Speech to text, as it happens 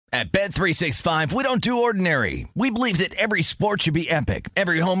At Bet365, we don't do ordinary. We believe that every sport should be epic.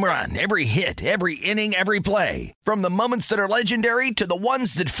 Every home run, every hit, every inning, every play. From the moments that are legendary to the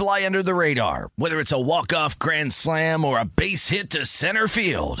ones that fly under the radar. Whether it's a walk-off grand slam or a base hit to center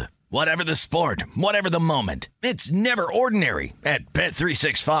field. Whatever the sport, whatever the moment. It's never ordinary at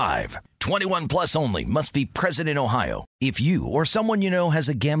Bet365. 21 plus only. Must be present in Ohio. If you or someone you know has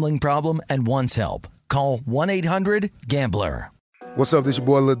a gambling problem and wants help, call 1-800-GAMBLER. What's up, this your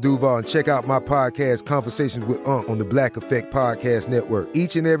boy Lil Duval, and check out my podcast, Conversations with Unc, on the Black Effect Podcast Network.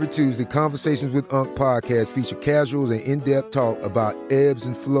 Each and every Tuesday, Conversations with Unc podcast feature casuals and in-depth talk about ebbs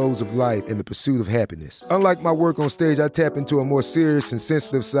and flows of life and the pursuit of happiness. Unlike my work on stage, I tap into a more serious and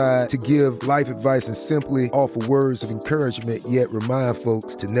sensitive side to give life advice and simply offer words of encouragement, yet remind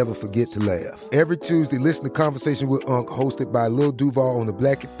folks to never forget to laugh. Every Tuesday, listen to Conversations with Unc, hosted by Lil Duval on the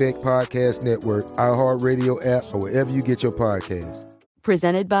Black Effect Podcast Network, iHeartRadio app, or wherever you get your podcasts.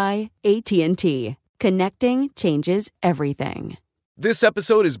 Presented by AT&T. Connecting changes everything. This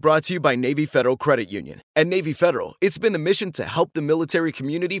episode is brought to you by Navy Federal Credit Union. At Navy Federal, it's been the mission to help the military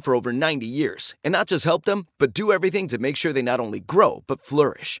community for over 90 years. And not just help them, but do everything to make sure they not only grow, but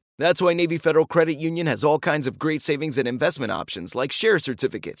flourish. That's why Navy Federal Credit Union has all kinds of great savings and investment options like share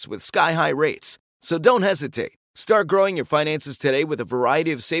certificates with sky-high rates. So don't hesitate. Start growing your finances today with a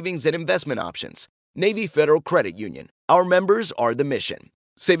variety of savings and investment options. Navy Federal Credit Union. Our members are the mission.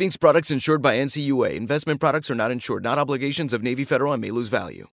 Savings products insured by NCUA. Investment products are not insured, not obligations of Navy Federal and may lose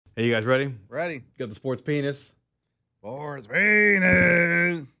value. Hey, you guys ready? Ready. Got the sports penis. Sports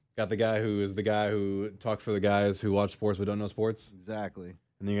penis. Got the guy who is the guy who talks for the guys who watch sports but don't know sports. Exactly.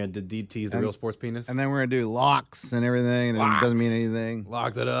 And then you're going to DT's the real sports penis. And then we're going to do locks and everything, and it doesn't mean anything.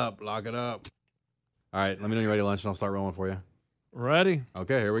 Locked it up. Lock it up. All right, let me know when you're ready, Lunch, and I'll start rolling for you. Ready.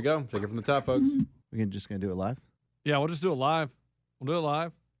 Okay, here we go. Take it from the top, folks. We're just going to do it live? Yeah, we'll just do it live. We'll do it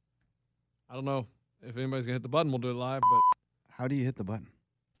live. I don't know if anybody's going to hit the button. We'll do it live, but. How do you hit the button?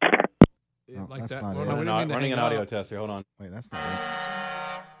 Like that's that. not Well, it. no, we didn't mean to Running hang an it audio up. test here. Hold on. Wait, that's not it.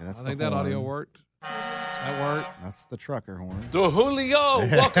 Okay, that's I think that audio worked. That worked. That's the trucker horn. The Julio,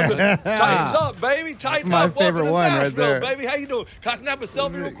 welcome to Tighten Up, baby. Tighten my Up, welcome favorite to one right Nashville, there. baby. How you doing? Can I snap a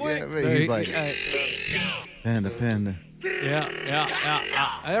selfie real quick? Yeah, but he's like, panda.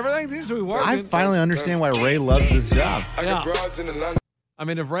 Yeah. Everything seems to be working. I finally understand why Ray loves this job. Yeah. I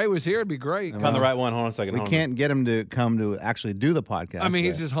mean, if Ray was here, it'd be great. Found the right one. Hold on a second. We can't get him to come to actually do the podcast. I mean,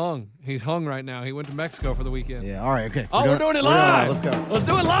 he's but- just hung. He's hung right now. He went to Mexico for the weekend. Yeah, all right, okay. Oh, we're doing it live. Let's go. Let's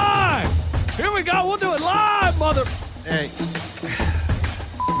do it live. Here we go. We'll do it live, mother. Hey,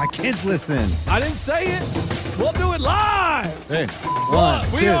 my kids listen. I didn't say it. We'll do it live. Hey,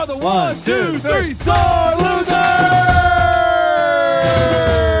 We are the 1, 2, 3 sore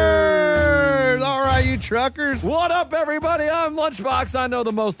losers. All right, you truckers. What up, everybody? I'm Lunchbox. I know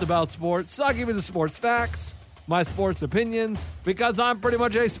the most about sports. I'll give you the sports facts, my sports opinions, because I'm pretty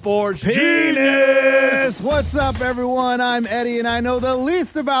much a sports Penis! What's up, everyone? I'm Eddie, and I know the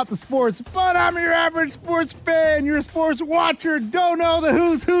least about the sports, but I'm your average sports fan, your sports watcher. Don't know the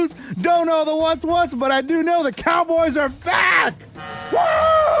who's, don't know the what's, but I do know the Cowboys are back! Woo!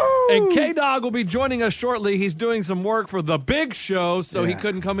 And K-Dog will be joining us shortly. He's doing some work for The Big Show, so he Yeah.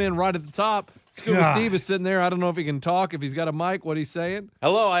 couldn't come in right at the top. Scuba God. Steve is sitting there. I don't know if he can talk, if he's got a mic, what he's saying.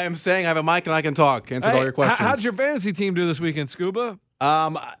 Hello, I am saying I have a mic and I can talk. Answered all your questions. How'd your fantasy team do this weekend, Scuba?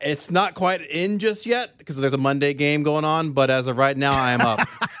 It's not quite in just yet because there's a Monday game going on, but as of right now, I am up.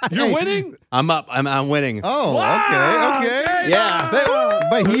 You're winning? I'm up. I'm winning. Oh, Wow, okay. Yeah.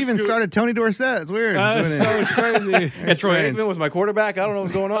 But he even started Tony Dorsett. It's weird. That's so crazy. And Troy Aikman was my quarterback. I don't know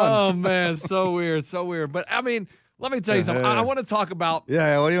what's going on. Oh, man, so weird. But, I mean, let me tell you something. I want to talk about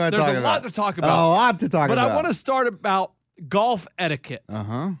Yeah, what do you want to There's talk a about? lot to talk Oh, about. a lot to talk but about. I want to start about golf etiquette.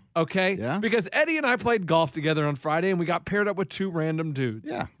 Uh-huh. Okay? Yeah. Because Eddie and I played golf together on Friday, and we got paired up with two random dudes.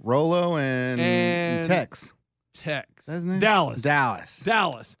 Yeah, Rolo and Tex. Tex. That's his name? Dallas.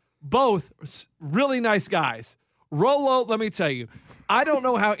 Dallas. Both really nice guys. Rolo, let me tell you, I don't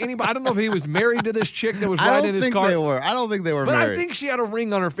know how anybody, I don't know if he was married to this chick that was I riding don't in his think car. they were. I don't think they were But married. I think she had a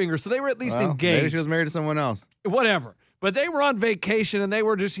ring on her finger, so they were at least Well, engaged. Maybe she was married to someone else. Whatever. But they were on vacation and they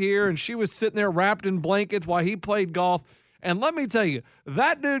were just here, and she was sitting there wrapped in blankets while he played golf. And let me tell you,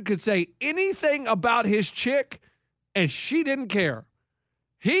 that dude could say anything about his chick, and she didn't care.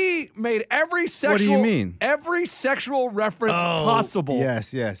 He made every sexual What do you mean? Every sexual reference possible.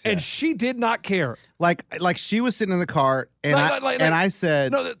 Yes. And she did not care. Like she was sitting in the car, and Like- I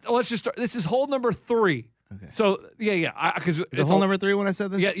said, No, let's just start. This is hole number 3. Okay. So yeah, because is it hole number 3 when I said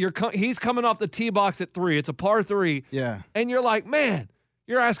this? Yeah, he's coming off the tee box at 3. It's a par 3. Yeah. And you're like, man,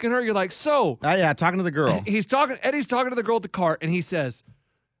 you're asking her. You're like, so Yeah, talking to the girl. Eddie's talking to the girl at the cart, and he says,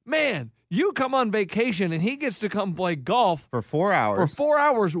 man, you come on vacation and he gets to come play golf For 4 hours. for 4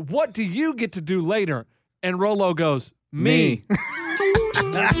 hours. What do you get to do later? And Rolo goes, me.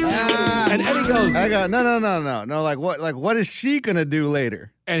 And Eddie goes, I go, no. Like what is she gonna do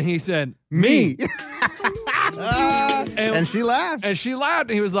later? and he said, Me. And- and she laughed. and she laughed,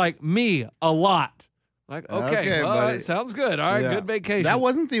 and he was like, me, a lot. Like, okay, well, buddy. that sounds good. All right, Yeah. good vacation. That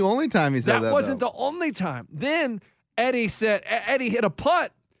wasn't the only time he said that. That wasn't though. the only time. Then Eddie hit a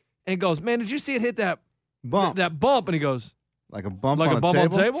putt and goes, man, did you see it hit that bump. that bump? And he goes, Like a bump like on a bump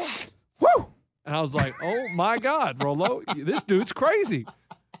table. on the table? Woo! And I was like, oh my God, Rolo, this dude's crazy.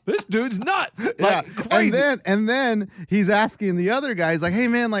 This dude's nuts. Yeah. Like, crazy. And then he's asking the other guy, he's like, hey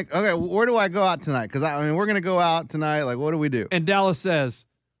man, like, okay, where do I go out tonight? Because I mean, we're gonna go out tonight. Like, what do we do? And Dallas says,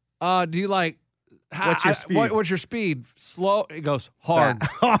 do you like, What's your speed? What's your speed? Slow? He goes, hard.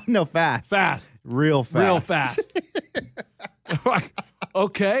 Oh no, fast. Fast. Real fast. Real fast. Like,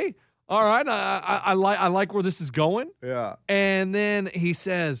 okay. All right. I like where this is going. Yeah. And then Eddie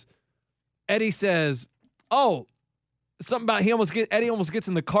says, oh, something about Eddie almost gets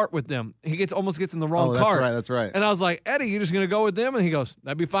in the cart with them. He almost gets in the wrong that's cart. right. That's right. And I was like, Eddie, you just going to go with them? And he goes,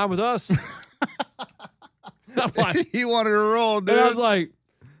 that'd be fine with us. I'm like, he wanted to roll, dude. and I was like,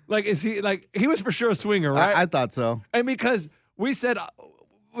 is he like, he was for sure a swinger, right? I thought so. And because we said,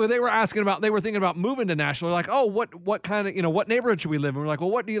 well, they were thinking about moving to Nashville. They're like, oh, what kind of, what neighborhood should we live in? We're like,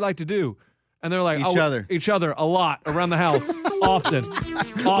 well, what do you like to do? And they're like, each other a lot around the house, often.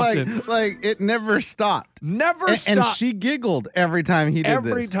 Like it never stopped. Never stopped. And she giggled every time he did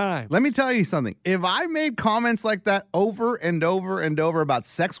this. Every time. Let me tell you something. If I made comments like that over and over and over about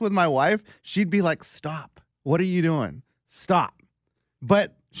sex with my wife, she'd be like, stop. What are you doing? Stop.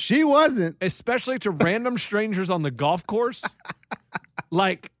 But she wasn't. Especially to random strangers on the golf course.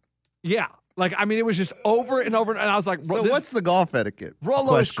 Like, yeah. Like, I mean, it was just over and over. And I was like, So what's the golf etiquette?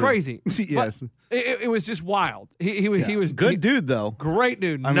 Rolo is crazy. Yes. It was just wild. He was good dude, though. Great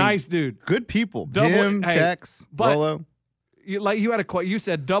dude. I mean, nice dude. Good people. Double- Him, hey, Tex, but- Rolo. You had a quote. You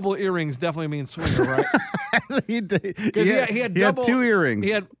said double earrings definitely means swinger, right? He did. Because he had double, 2 earrings.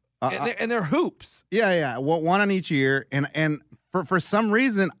 He had, and they're hoops. Yeah. One on each ear. And for some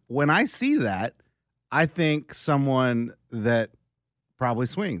reason, when I see that, I think someone that probably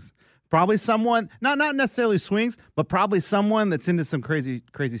swings. Probably someone, not necessarily swings, but probably someone that's into some crazy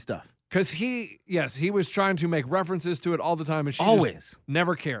stuff. Because he was trying to make references to it all the time, and she Always. just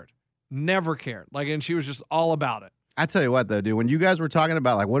never cared. Like, and she was just all about it. I tell you what, though, dude, when you guys were talking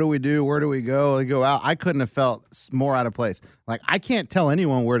about, like, what do we do? Where do we go? We go out. I couldn't have felt more out of place. Like, I can't tell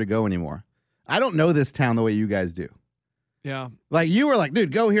anyone where to go anymore. I don't know this town the way you guys do. Yeah. Like, you were like,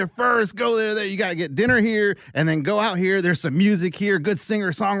 dude, go here first, go there. You got to get dinner here, and then go out here. There's some music here, good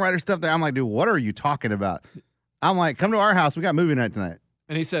singer, songwriter stuff there. I'm like, dude, what are you talking about? I'm like, come to our house. We got movie night tonight.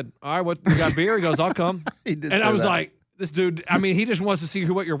 And he said, all right, what, you got beer? He goes, I'll come. He did And say I was that. like, this dude, I mean, he just wants to see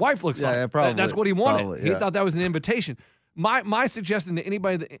what your wife looks like. Yeah, probably. That's what he wanted. Probably, He yeah. thought that was an invitation. My suggestion to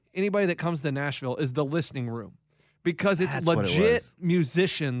anybody that comes to Nashville is the listening room, because it's That's what it legit was.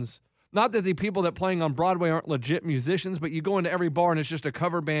 musicians. Not that the people that playing on Broadway aren't legit musicians, but you go into every bar and it's just a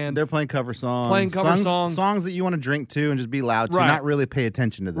cover band. They're playing cover songs. Songs that you want to drink to and just be loud to, Right. not really pay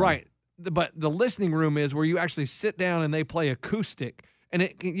attention to them. Right. But the listening room is where you actually sit down and they play acoustic. And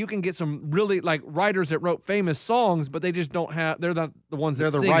you can get some really, like, writers that wrote famous songs, but they just don't have, they're not the ones that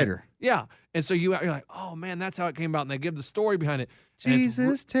They're the sing it. writer. Yeah. And so you're like, oh, man, that's how it came about. And they give the story behind it. And it's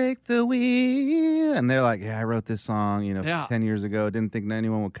Jesus, take the wheel. And they're like, yeah, I wrote this song, Yeah. 10 years ago. Didn't think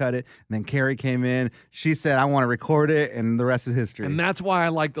anyone would cut it. And then Carrie came in. She said, I want to record it. And the rest is history. And that's why I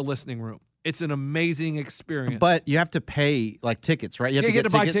like the listening room. It's an amazing experience. But you have to pay, like, tickets, right? You you have get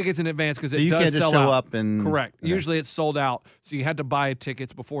to buy tickets in advance because So it you does can't just sell show out. up and- Correct. Okay. Usually it's sold out, so you had to buy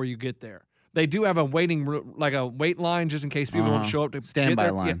tickets before you get there. They do have a waiting room, like a wait line, just in case people don't show up to Standby get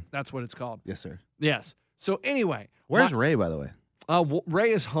there. line. Yeah, that's what it's called. Yes, sir. Yes. So anyway, Where's Ray, by the way? Ray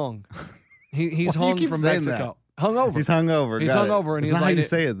is hung. He's Why do you hung keep from saying Mexico. Hung over. He's hung over. He's Got hung it. over, and It's he's not how like you it-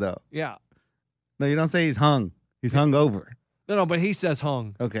 say it, though. Yeah. No, you don't say he's hung. He's hung over. No, but he says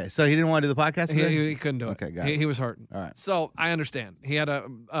hung. Okay, so he didn't want to do the podcast today? He couldn't do it. Okay, got he, it. he was hurting. All right. So I understand. He had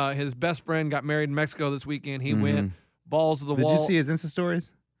his best friend got married in Mexico this weekend. He went balls to the Did wall. you see his Insta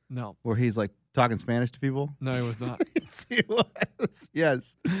stories No, where he's like talking Spanish to people? no, he was not. Yes, he was.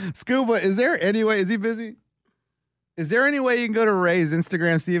 Yes. Scuba, is there any way? Is he busy? Is there any way you can go to Ray's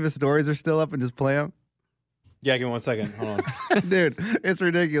Instagram, see if his stories are still up, and just play them? Yeah, give me 1 second. Hold on. Dude, it's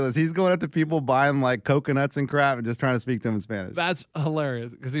ridiculous. He's going up to people buying like coconuts and crap and just trying to speak to them in Spanish. That's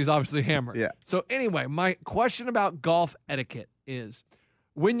hilarious because he's obviously hammered. Yeah. So anyway, my question about golf etiquette is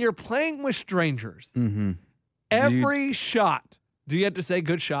when you're playing with strangers, Mm-hmm. every shot Do you have to say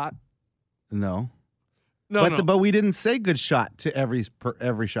good shot? No. No, But we didn't say good shot to every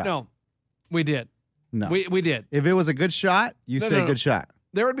shot. No, we did. No. We did. If it was a good shot, you say good shot.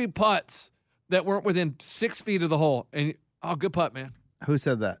 There would be putts that weren't within 6 feet of the hole. And, good putt, man. Who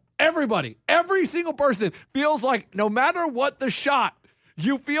said that? Everybody, every single person feels like no matter what the shot,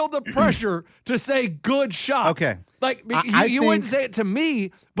 you feel the pressure to say good shot. Okay. Like, I you wouldn't say it to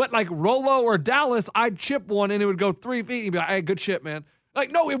me, but like Rolo or Dallas, I'd chip one and it would go 3 feet. You'd be like, hey, good chip, man.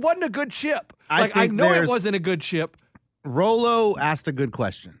 Like, no, it wasn't a good chip. I know it wasn't a good chip. Rolo asked a good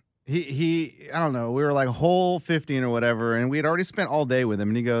question. He I don't know, we were like hole 15 or whatever, and we had already spent all day with him,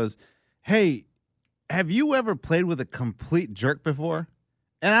 and he goes, hey, have you ever played with a complete jerk before?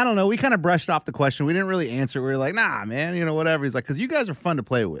 And I don't know, we kind of brushed off the question. We didn't really answer. We were like, nah, man, whatever. He's like, because you guys are fun to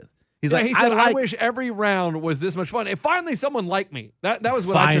play with. He's like, he said, I wish every round was this much fun. And finally, someone liked me. That was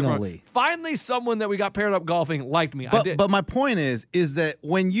what I took from. Finally, someone that we got paired up golfing liked me. I did. But my point is that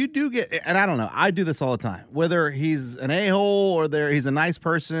when you do get, and I don't know, I do this all the time, whether he's an a-hole or he's a nice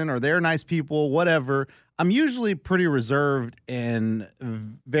person or they're nice people, whatever, I'm usually pretty reserved and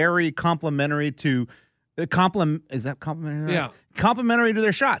very complimentary to is that complimentary? Right? Yeah. Complimentary to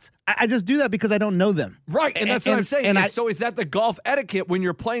their shots. I just do that because I don't know them. Right, and that's what I'm saying. So is that the golf etiquette when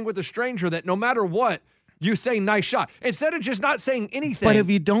you're playing with a stranger that no matter what, you say nice shot instead of just not saying anything? But if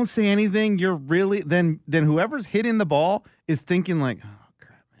you don't say anything, you're really then whoever's hitting the ball is thinking like, oh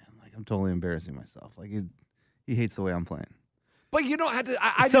crap, man, like I'm totally embarrassing myself. Like he hates the way I'm playing. But you don't have to.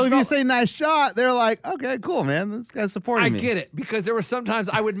 So if you say nice shot, they're like, okay, cool, man, this guy's supporting me. I get it because there were sometimes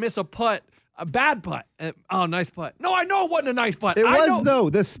I would miss a putt. A bad putt. Nice putt. No, I know it wasn't a nice putt. It was, though.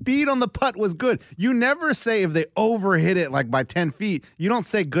 The speed on the putt was good. You never say if they overhit it like by 10 feet, you don't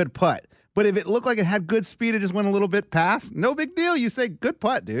say good putt. But if it looked like it had good speed, it just went a little bit past, no big deal. You say good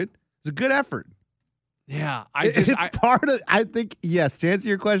putt, dude. It's a good effort. Yeah. I think, yes, to answer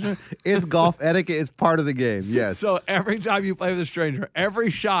your question, it's golf etiquette. It's part of the game, yes. So every time you play with a stranger, every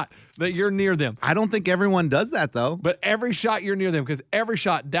shot that you're near them. I don't think everyone does that, though. But every shot you're near them, because every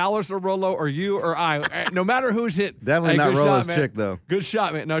shot, Dallas or Rolo or you or I, no matter who's hit. Definitely not Rolo's chick, though. Good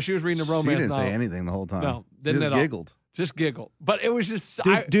shot, man. No, she was reading the romance She didn't novel. say anything the whole time. No, didn't just giggled. Just giggled. But it was just.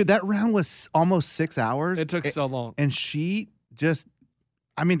 Dude, that round was almost 6 hours. It took so long. And she just.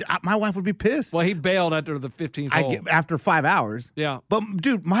 I mean, my wife would be pissed. Well, he bailed after the 15th hole. After 5 hours. Yeah. But,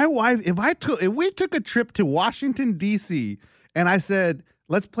 dude, my wife, if we took a trip to Washington, D.C., and I said,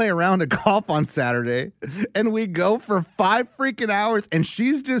 let's play a round of golf on Saturday, and we go for 5 freaking hours, and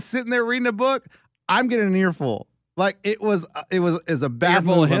she's just sitting there reading a book, I'm getting an earful. Like, it was a bad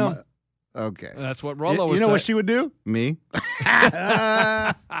earful move. Of him. Okay. That's what Rolo was You know saying. what she would do? Me.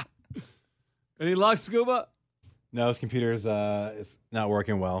 Any luck, Scuba? No, his computer is not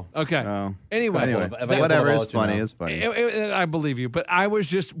working well. Okay. Oh. Anyway, whatever. It's funny. It's funny. I believe you. But I was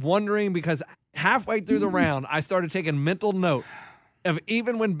just wondering because halfway through the round, I started taking mental note of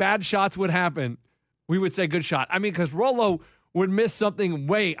even when bad shots would happen, we would say good shot. I mean, because Rolo would miss something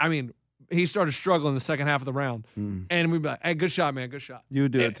he started struggling the second half of the round. And we'd be like, hey, good shot, man, good shot. You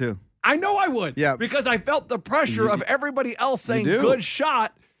would do it too. I know I would. Yeah. Because I felt the pressure of everybody else saying good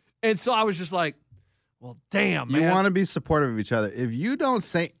shot. And so I was just like, well, damn, man. You want to be supportive of each other. If you don't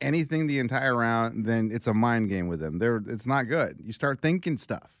say anything the entire round, then it's a mind game with them. It's not good. You start thinking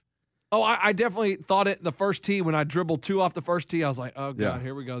stuff. Oh, I definitely thought it the first tee when I dribbled 2 off the first tee. I was like, oh, God,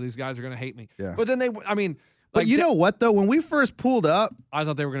 here we go. These guys are going to hate me. Yeah. But then But you know what, though? When we first pulled up, I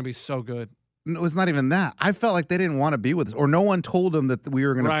thought they were going to be so good. It was not even that. I felt like they didn't want to be with us, or no one told them that we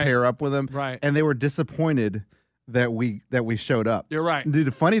were going to pair up with them. Right. And they were disappointed that we showed up. You're right. Dude,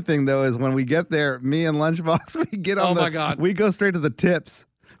 the funny thing, though, is when we get there, me and Lunchbox, we get on my God. We go straight to the tips.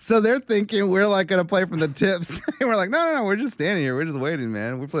 So they're thinking we're like going to play from the tips. And we're like, no, we're just standing here. We're just waiting,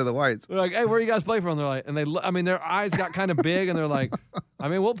 man. We play the whites. They're like, hey, where you guys play from? They're like, and their eyes got kind of big, and they're like, I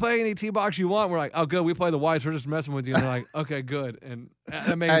mean, we'll play any tee box you want. We're like, oh, good. We play the whites. We're just messing with you. And they're like, okay, good. And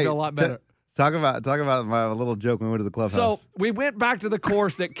that made me feel a lot better. Talk about my little joke when we went to the clubhouse. So we went back to the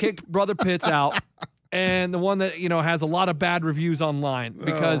course that kicked Brother Pitts out. And the one that, has a lot of bad reviews online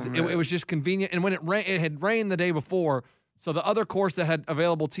because it was just convenient. And when it had rained the day before, so the other course that had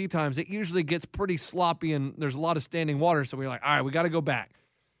available tee times, it usually gets pretty sloppy and there's a lot of standing water. So we were like, all right, we got to go back.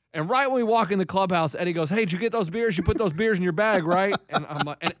 And right when we walk in the clubhouse, Eddie goes, hey, did you get those beers? You put those beers in your bag, right? And I'm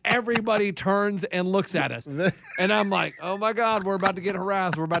like, and everybody turns and looks at us. And I'm like, oh my God, we're about to get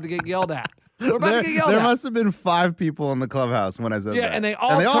harassed. We're about to get yelled at. We're about to get yelled at. There must have been 5 people in the clubhouse when I said that. Yeah, and they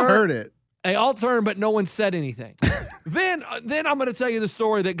all heard it. They all turned, but no one said anything. Then I'm going to tell you the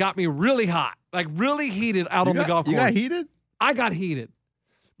story that got me really hot, like really heated out on the golf course. You got heated? I got heated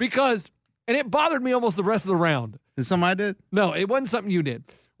because And it bothered me almost the rest of the round. Is something I did? No, it wasn't something you did.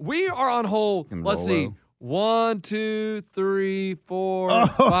 We are on hole, let's see, 1, 2, 3, 4, 5,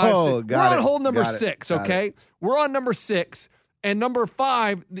 6. We're on hole number 6, okay? We're on number 6. And number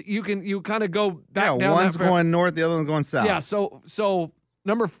 5, you kind of go back down. Yeah, one's going north, the other one's going south. Yeah, so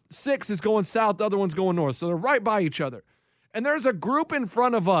number 6 is going south, the other one's going north. So they're right by each other. And there's a group in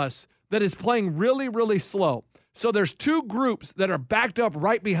front of us that is playing really, really slow. So there's 2 groups that are backed up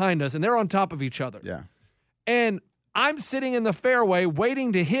right behind us, and they're on top of each other. Yeah. And I'm sitting in the fairway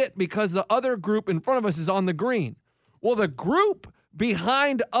waiting to hit because the other group in front of us is on the green. Well, the group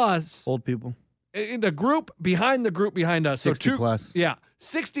behind us. Old people. The group behind us. 60 so plus. Yeah,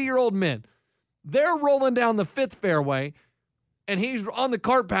 60-year-old men. They're rolling down the 5th fairway, and he's on the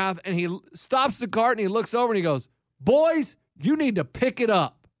cart path, and he stops the cart, and he looks over, and he goes, boys, you need to pick it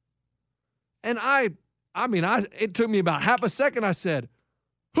up. And it took me about half a second. I said,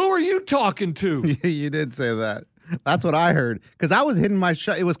 who are you talking to? You did say that. That's what I heard. Because I was hitting my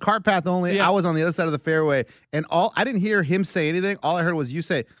shot. It was cart path only. Yeah. I was on the other side of the fairway. And I didn't hear him say anything. All I heard was you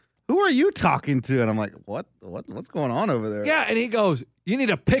say, who are you talking to? And I'm like, what's going on over there? Yeah, and he goes, you need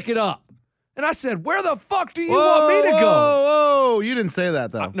to pick it up. And I said, where the fuck do you want me to go? Whoa, you didn't say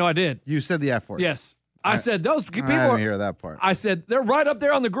that, though. No, I did. You said the F word. Yes. I said, those people I are. didn't hear that part. I said, they're right up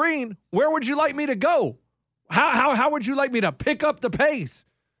there on the green. Where would you like me to go? How would you like me to pick up the pace?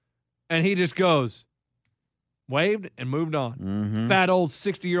 And he just goes, waved and moved on. Mm-hmm. Fat old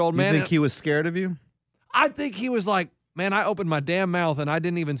 60-year-old man. You think he was scared of you? I think he was like, man, I opened my damn mouth and I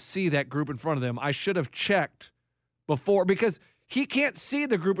didn't even see that group in front of them. I should have checked before because he can't see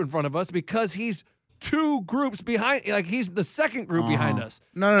the group in front of us because he's 2 groups behind. Like he's the second group behind us.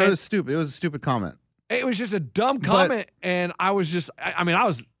 No, it was stupid. It was a stupid comment. It was just a dumb comment. And I was just,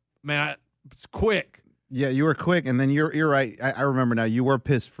 it's quick. Yeah, you were quick, and then you're right. I remember now. You were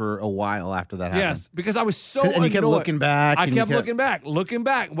pissed for a while after that happened. Yes, because I was so annoyed. And you kept looking back. I kept looking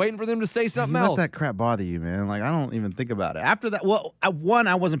back, waiting for them to say something else. Let that crap bother you, man. Like, I don't even think about it. After that, well, I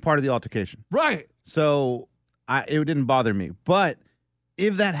wasn't part of the altercation. Right. So it didn't bother me. But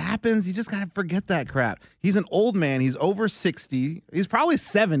if that happens, you just got to forget that crap. He's an old man. He's over 60. He's probably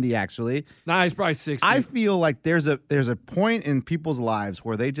 70, actually. Nah, he's probably 60. I feel like there's a point in people's lives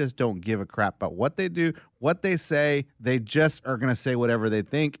where they just don't give a crap about what they do, what they say. They just are going to say whatever they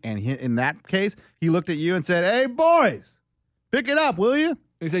think. And in that case, he looked at you and said, hey, boys, pick it up, will you?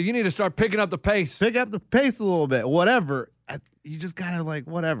 He said, you need to start picking up the pace. Pick up the pace a little bit, whatever. You just got to, like,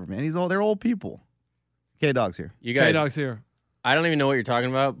 whatever, man. They're old people. K-Dog's here. You guys, K-Dog's here. I don't even know what you're talking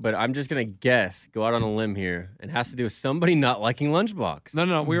about, but I'm just going to go out on a limb here. It has to do with somebody not liking Lunchbox.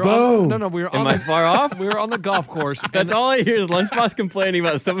 No, we were on Am I far off? We were on the golf course. That's all I hear is Lunchbox complaining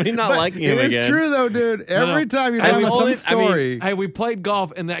about somebody not liking him again. It is true, though, dude. Every time you tell some story. Hey, we played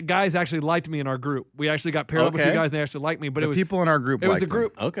golf, and that guys actually liked me in our group. We actually got paired up with 2 guys, and they actually liked me. But the people in our group It was the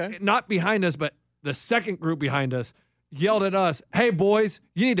group, okay, not behind us, but the second group behind us yelled at us, hey, boys,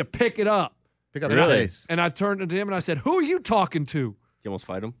 you need to pick it up. Pick up the pace. And I turned to him, and I said, who are you talking to? You almost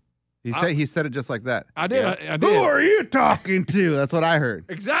fight him? He said it just like that. I did. Yeah. I did. Who are you talking to? That's what I heard.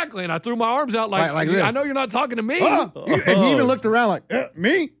 Exactly. And I threw my arms out like this. I know you're not talking to me. And he even looked around like,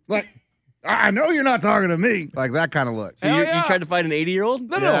 me? Like, I know you're not talking to me. Like that kind of look. So you tried to fight an 80-year-old?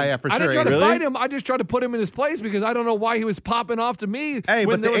 No. Yeah, for sure. I didn't try to fight him. I just tried to put him in his place because I don't know why he was popping off to me. Hey,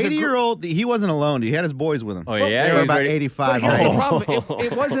 but the 80-year-old, he wasn't alone. He had his boys with him. Oh, yeah? They were about 85. But here's the problem.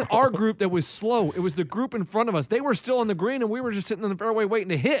 It wasn't our group that was slow. It was the group in front of us. They were still on the green, and we were just sitting in the fairway waiting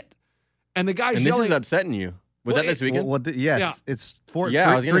to hit. And the guy's yelling. This is upsetting you. Was that this weekend? Yes. Yeah. It's 3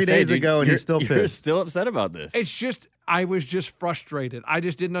 days dude, ago, and he's still pissed. You're still upset about this. It's just, I was just frustrated. I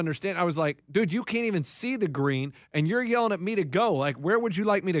just didn't understand. I was like, dude, you can't even see the green, and you're yelling at me to go. Like, where would you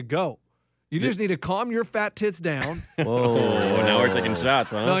like me to go? You just need to calm your fat tits down. Whoa, now we're taking shots,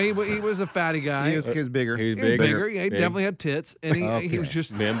 huh? No, he was a fatty guy. He was bigger. He was bigger. Yeah, he definitely had tits, and he was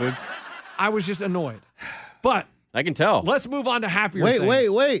just man boobs. I was just annoyed, but I can tell. Let's move on to happier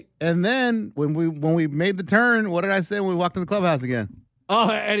things. Wait. And then when we made the turn, what did I say when we walked in the clubhouse again? Oh,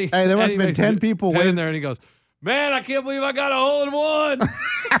 Eddie. Hey, there must have been 10 people waiting there, and he goes, man, I can't believe I got a hole in one.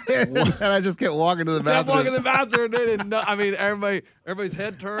 And I just kept walking to the bathroom. I kept walking to the bathroom. They didn't know. I mean, everybody's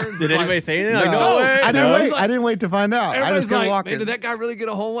head turns. Did anybody say anything? Like, no way. I didn't wait to find out. I just kept walking. Man, did that guy really get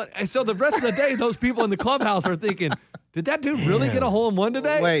a hole in one? And so the rest of the day, those people in the clubhouse are thinking, did that dude really get a hole in one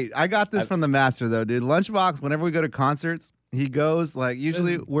today? Wait, I got this from the master, though, dude. Lunchbox, whenever we go to concerts, he goes, like,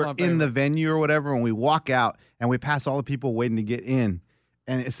 usually we're in the venue or whatever, and we walk out, and we pass all the people waiting to get in.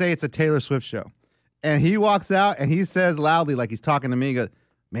 And say it's a Taylor Swift show. And he walks out, and he says loudly, like he's talking to me, he goes,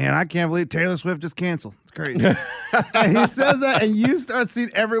 man, I can't believe Taylor Swift just canceled. It's crazy. And he says that, and you start seeing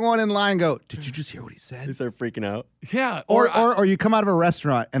everyone in line go, did you just hear what he said? They start freaking out. Yeah. Or you come out of a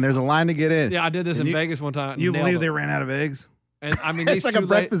restaurant, and there's a line to get in. Yeah, I did this in Vegas one time. You believe they ran out of eggs? And I mean, It's these like a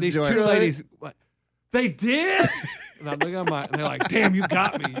breakfast these joint. two ladies, what, they did? And I look at and they're like, damn, you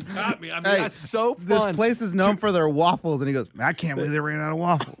got me. You got me. I mean, that's so fun. This place is known for their waffles. And he goes, man, I can't believe they ran out of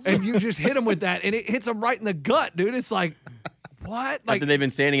waffles. And you just hit them with that, and it hits them right in the gut, dude. It's like, what? Like, After they've been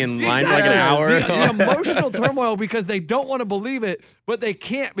standing in line exactly. for like an hour. The emotional turmoil because they don't want to believe it, but they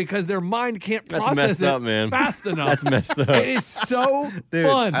can't because their mind can't That's process messed it up, man. fast enough. That's messed up. It is so Dude,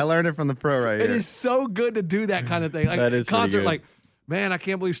 fun. I learned it from the pro right here. It is so good to do that kind of thing. Like That is pretty concert, good. like, man, I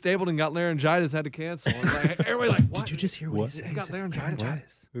can't believe Stapleton got laryngitis, had to cancel. It's like, everybody's like, what? Did you just hear what he said? He got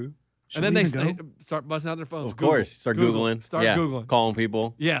laryngitis. Who? And then they start busting out their phones. Of course. Start Googling. Start Yeah. Googling. Calling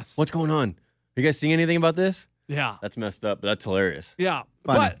people. Yes. What's going on? You guys seeing anything about this? Yeah. That's messed up, but that's hilarious. Yeah.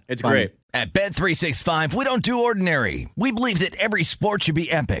 Funny. But It's Funny. great. At Bet365, we don't do ordinary. We believe that every sport should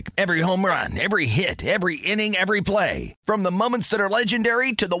be epic. Every home run, every hit, every inning, every play. From the moments that are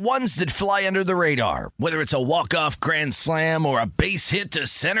legendary to the ones that fly under the radar. Whether it's a walk-off grand slam or a base hit to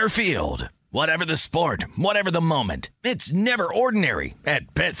center field. Whatever the sport, whatever the moment, it's never ordinary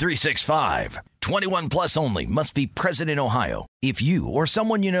at Bet365. 21 plus only. Must be present in Ohio. If you or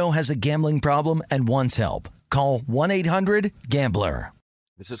someone you know has a gambling problem and wants help, call 1-800-GAMBLER.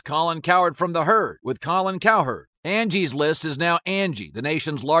 This is Colin Cowherd from The Herd with Colin Cowherd. Angie's List is now Angie, the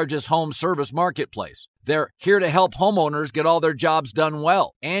nation's largest home service marketplace. They're here to help homeowners get all their jobs done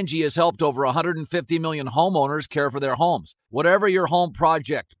well. Angie has helped over 150 million homeowners care for their homes. Whatever your home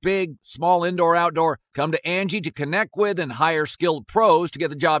project, big, small, indoor, outdoor, come to Angie to connect with and hire skilled pros to get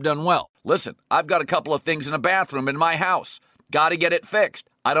the job done well. Listen, I've got a couple of things in a bathroom in my house. Got to get it fixed.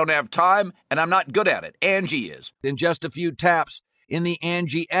 I don't have time, and I'm not good at it. Angie is. In just a few taps, in the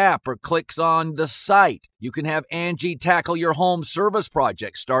Angie app or clicks on the site, you can have Angie tackle your home service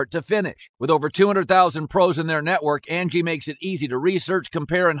project start to finish. With over 200,000 pros in their network, Angie makes it easy to research,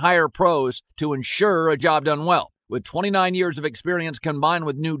 compare, and hire pros to ensure a job done well. With 29 years of experience combined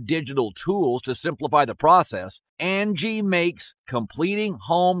with new digital tools to simplify the process, Angie makes completing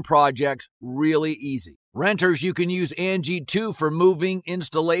home projects really easy. Renters, you can use Angie too for moving,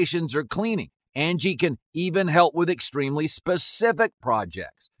 installations, or cleaning. Angie can even help with extremely specific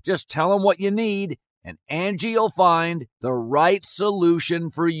projects. Just tell them what you need, and Angie will find the right solution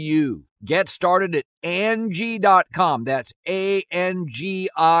for you. Get started at Angie.com. That's ANGI.com,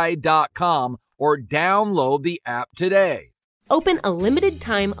 or download the app today. Open a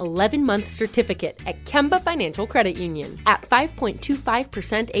limited-time 11-month certificate at Kemba Financial Credit Union. At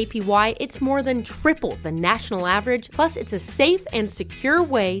 5.25% APY, it's more than triple the national average, plus it's a safe and secure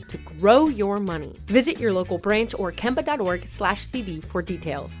way to grow your money. Visit your local branch or kemba.org/cb for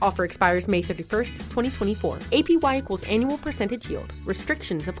details. Offer expires May 31st, 2024. APY equals annual percentage yield.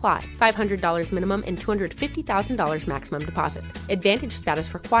 Restrictions apply. $500 minimum and $250,000 maximum deposit. Advantage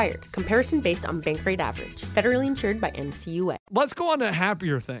status required. Comparison based on bank rate average. Federally insured by NCUA. let's go on to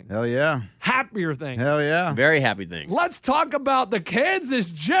happier things. Hell yeah. Happier things. Hell yeah. Very happy thing. Let's talk about the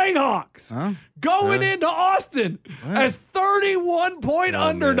Kansas Jayhawks going into Austin as 31-point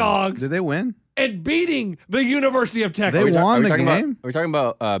underdogs. Did they win? And beating the University of Texas. They won the game? game? Are we talking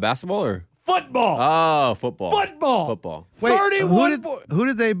about basketball or? Football. Oh, football. Football. Wait, 31 who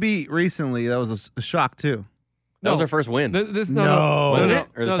did they beat recently? That was a shock, too. That was their first win. No. Wasn't it?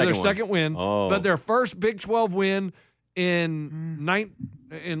 Or the their second one? second win. Oh. But their first Big 12 win in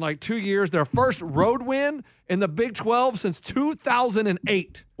like 2 years. Their first road win in the Big 12 since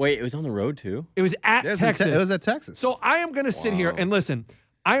 2008. Wait, it was on the road too? It was at Texas. It was at Texas. So I am going to sit here and listen.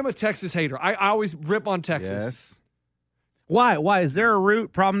 I am a Texas hater. I always rip on Texas. Yes. Why? Is there a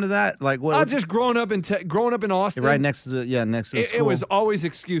root problem to that? Like what? Just growing up in Austin. Right next to the school. It was always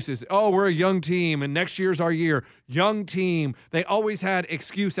excuses. Oh, we're a young team, and next year's our year. Young team. They always had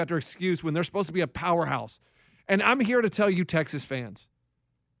excuse after excuse when they're supposed to be a powerhouse. And I'm here to tell you, Texas fans,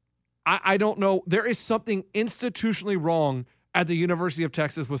 I don't know. There is something institutionally wrong at the University of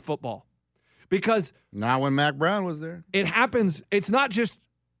Texas with football. Because not when Mac Brown was there. It happens. It's not just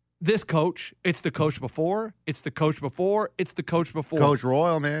this coach. It's the coach before. It's the coach before. It's the coach before. Coach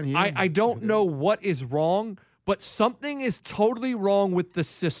Royal, man. I don't know what is wrong, but something is totally wrong with the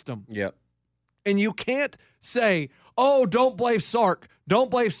system. Yep. And you can't say, oh, don't blame Sark. Don't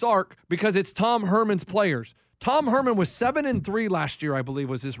blame Sark because it's Tom Herman's players. Tom Herman was 7-3 last year, I believe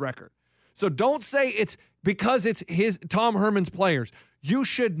was his record. So don't say it's because it's Tom Herman's players. You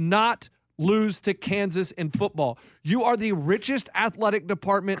should not lose to Kansas in football. You are the richest athletic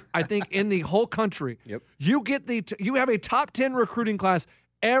department, I think, in the whole country. Yep. You get you have a top 10 recruiting class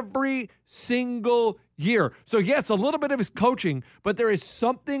every single year. So, yes, a little bit of his coaching, but there is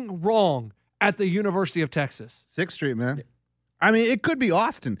something wrong at the University of Texas. 6th Street, man. I mean, it could be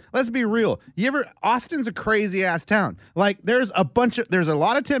Austin. Let's be real. Austin's a crazy ass town. Like, there's a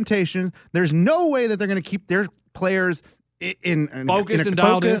lot of temptations. There's no way that they're going to keep their players in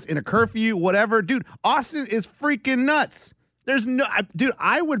a curfew, whatever. Dude, Austin is freaking nuts.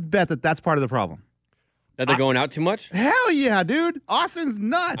 I would bet that that's part of the problem. That they're going out too much? Hell yeah, dude. Austin's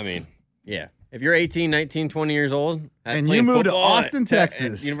nuts. I mean, yeah. If you're 18, 19, 20 years old and you move to Austin,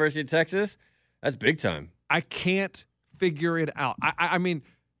 Texas, at University of Texas, that's big time. I can't figure it out. I mean,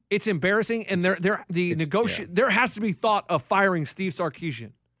 it's embarrassing, and there has to be thought of firing Steve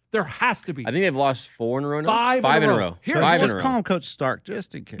Sarkisian. There has to be. I think they've lost 4 in a row now. Five in a row. Here, let's call him Coach Stark,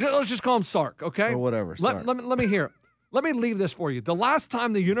 just in case. Let's just call him Sark, okay? Or whatever. Let me hear it. Let me leave this for you. The last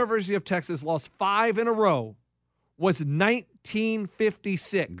time the University of Texas lost 5 in a row was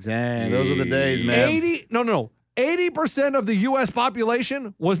 1956. Dang, those are the days, man. 80% of the U.S.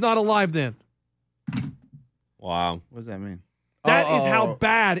 population was not alive then. Wow. What does that mean? That is how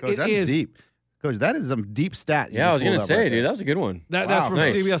bad Coach, that's is. Deep. Coach, that is some deep stat. Yeah, I was going to say, dude, that was a good one. That's from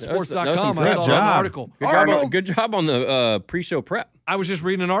CBSSports.com. I saw that article. Good job on the pre-show prep. I was just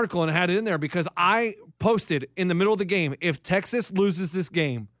reading an article and had it in there because I posted in the middle of the game, if Texas loses this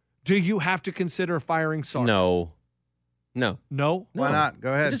game, do you have to consider firing Sark? No. No? Why not?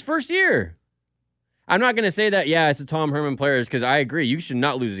 Go ahead. It's his first year. I'm not going to say that, it's a Tom Herman players because I agree. You should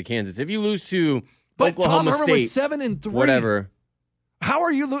not lose to Kansas. If you lose to Oklahoma Tom Herman State. was 7-3. Whatever. How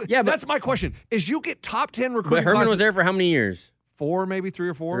are you losing? Yeah, that's my question. Is you get top 10 recruiting But Herman classes, was there for how many years? 4, maybe 3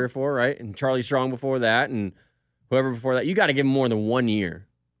 or 4. 3 or 4, right? And Charlie Strong before that and whoever before that. You got to give him more than 1 year.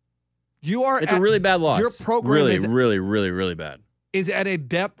 It's a really bad loss. Your program really bad. Is at a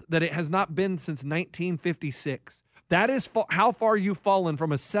depth that it has not been since 1956. That is how far you've fallen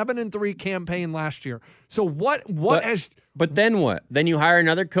from a 7-3 campaign last year. So what has? But then what? Then you hire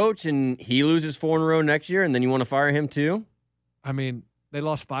another coach and he loses 4 in a row next year, and then you want to fire him too? I mean, they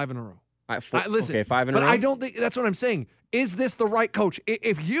lost 5 in a row. Listen, okay, 5 in a row. But I don't think that's what I'm saying. Is this the right coach?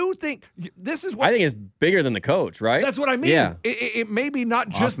 If you think this is what I think it's bigger than the coach, right? That's what I mean. Yeah. It may be not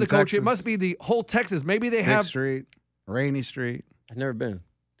just Austin, the coach. Texas. It must be the whole Texas. Maybe they 6th have Street, Rainy Street. I've never been.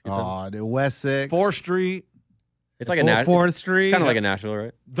 The West 6th. 4th Street. It's like 4th Street. It's kind of like a Nashville,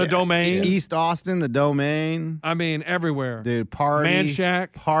 right? The Domain. East Austin, the Domain. I mean, everywhere. Dude, party. Man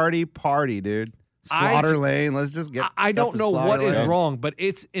Shack. Party, dude. Slaughter Lane. Let's just get. I don't know what is wrong, but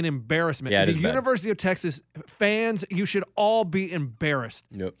it's an embarrassment. Yeah, the it is bad. University of Texas fans, you should all be embarrassed.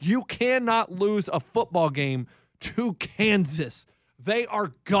 Yep. You cannot lose a football game to Kansas. They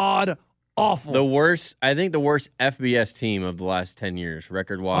are god awful. I think the worst FBS team of the last 10 years,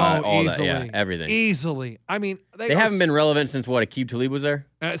 record-wise, all easily. that, everything. Easily. I mean, they haven't been relevant since what, Aqib Talib was there?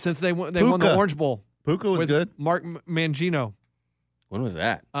 Since they won the Orange Bowl. Puka was with good. Mark Mangino. When was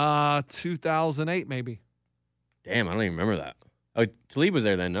that? 2008 maybe. Damn, I don't even remember that. Oh, Talib was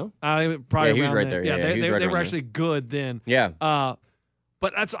there then, no? Probably he was around right then. there. Yeah, he was right they were around actually good then. Yeah. But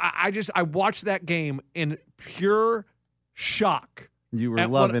that's I watched that game in pure shock. You were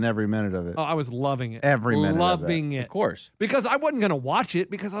loving every minute of it. Oh, I was loving it. Every minute loving of it. Of course. Because I wasn't going to watch it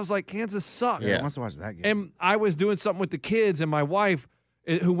because I was like, Kansas sucks. Yeah. Who wants to watch that game? And I was doing something with the kids, and my wife,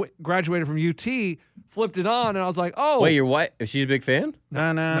 who graduated from UT, flipped it on, and I was like, oh. Wait, your wife, is she a big fan?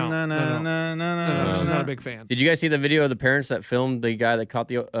 No, she's not a big fan. Did you guys see the video of the parents that filmed the guy that caught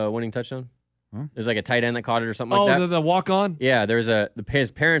the winning touchdown? Huh? There's like a tight end that caught it or something like that. Oh, the walk-on? Yeah,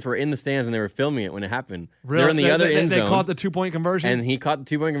 his parents were in the stands and they were filming it when it happened. Really? They're in the other end zone. They caught the 2-point conversion? And he caught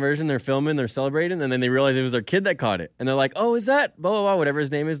the 2-point conversion. They're filming, they're celebrating, and then they realize it was their kid that caught it. And they're like, oh, is that blah, blah, blah, whatever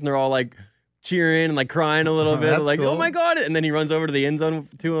his name is. And they're all like cheering and like crying a little bit. That's Like, cool. oh my God. And then he runs over to the end zone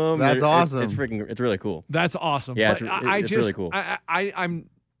to him. That's awesome. It's really cool. That's awesome. Yeah, but it's really cool. I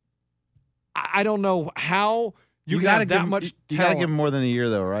don't know how you gotta have that much You got to talent. give him more than a year,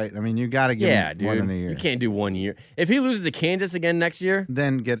 though, right? I mean, you got to give him more than a year. You can't do 1 year. If he loses to Kansas again next year,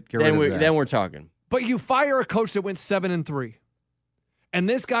 then get rid of his ass. then we're talking. But you fire a coach that went 7-3, and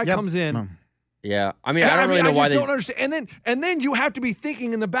this guy comes in. Yeah, I mean, I don't really know why they don't understand. And then you have to be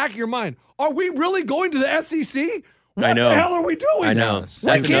thinking in the back of your mind: are we really going to the SEC? What I know. the hell are we doing? I know.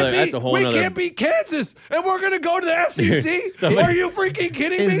 We can't beat Kansas, and we're going to go to the SEC. Are you freaking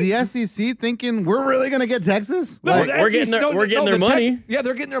kidding me? Is the SEC thinking we're really going to get Texas? No, we're getting their money. Yeah,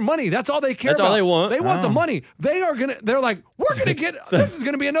 they're getting their money. That's all they care That's about. all they want. They want the money. They're like, we're gonna get. This is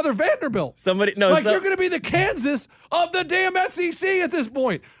gonna be another Vanderbilt. You're gonna be the Kansas of the damn SEC at this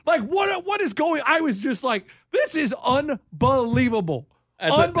point. Like, what is going? I was just like, this is unbelievable.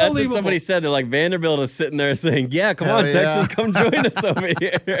 That's what somebody said. They're like, Vanderbilt is sitting there saying, yeah, come on, Texas, come join us over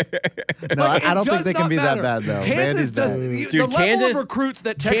here. No, I don't think they can be that bad, though. Kansas does. The level of recruits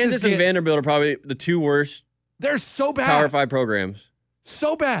that Texas Kansas gets, and Vanderbilt are probably the two worst they're so bad. Power 5 programs.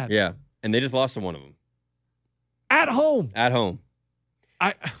 So bad. Yeah, and they just lost to one of them. At home. At home.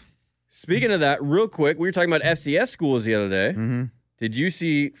 Speaking of that, real quick, we were talking about FCS schools the other day. Mm-hmm. Did you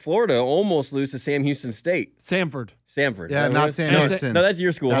see Florida almost lose to Sam Houston State? Samford. Yeah, not Sam Houston. No, that's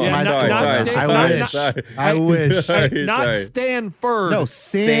your school. That's my Sorry. I wish. Not Stanford. No,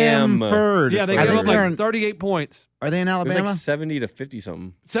 Samford. Yeah, they gave up like 38 points. Are they in Alabama? It was like 70 to 50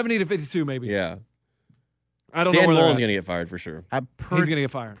 something. 70 to 52 maybe. Yeah. I don't know where Mullen's going to get fired for sure. He's going to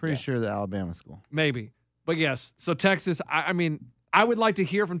get fired. Pretty sure the Alabama school. Maybe. But yes, so Texas, I mean, I would like to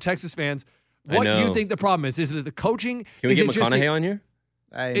hear from Texas fans what you think the problem is. Is it the coaching? Can we get McConaughey on here?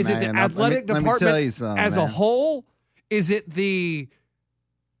 Hey, is it the athletic department as a whole? Is it the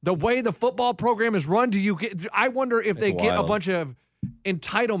way the football program is run? I wonder if they get a bunch of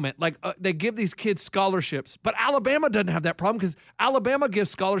entitlement, like they give these kids scholarships, but Alabama doesn't have that problem because Alabama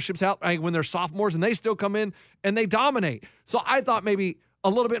gives scholarships out when they're sophomores and they still come in and they dominate. So I thought maybe a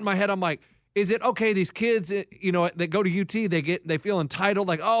little bit in my head, I'm like, is it okay? These kids, that go to UT, they feel entitled,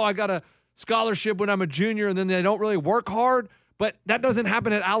 like, oh, I got a scholarship when I'm a junior, and then they don't really work hard. But that doesn't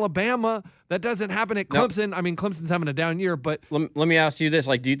happen at Alabama. That doesn't happen at Clemson. No. I mean, Clemson's having a down year, but let me ask you this: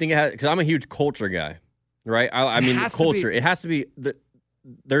 like, do you think it has? Because I'm a huge culture guy, right? I mean, culture. It has to be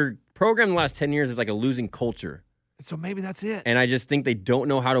their program in the last 10 years is like a losing culture. So maybe that's it. And I just think they don't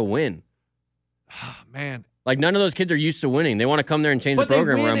know how to win. Man, like none of those kids are used to winning. They want to come there and change the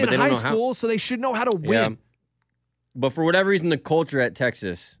program around, but they don't know how. High school, so they should know how to win. Yeah. But for whatever reason, the culture at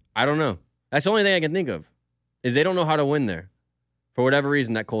Texas, I don't know. That's the only thing I can think of, is they don't know how to win there. For whatever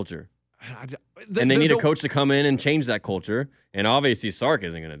reason, that culture. And they need a coach to come in and change that culture. And obviously, Sark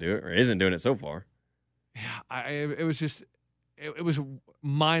isn't going to do it, or isn't doing it so far. Yeah, it was just, it was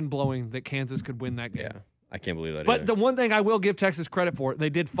mind-blowing that Kansas could win that game. Yeah, I can't believe that But either. the one thing I will give Texas credit for, they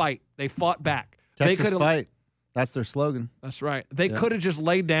did fight. They fought back. Texas fight. That's their slogan. That's right. They could have just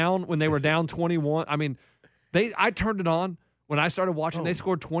laid down when they were down 21. I mean, I turned it on when I started watching. They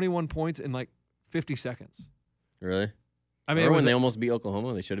scored 21 points in like 50 seconds. Really? I mean, remember when they almost beat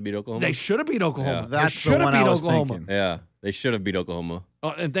Oklahoma? They should have beat Oklahoma. They should have beat Oklahoma. Yeah. That's the one I was thinking. Yeah, they should have beat Oklahoma.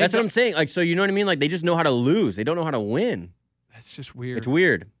 And that's what I'm saying. Like, so you know what I mean? Like, they just know how to lose. They don't know how to win. That's just weird. It's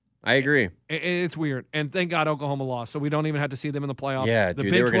weird. I agree. It's weird. And thank God Oklahoma lost, so we don't even have to see them in the playoff. Yeah, the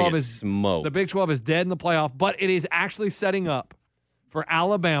dude, Big they were 12 gonna get is smoked. The Big 12 is dead in the playoff, but it is actually setting up for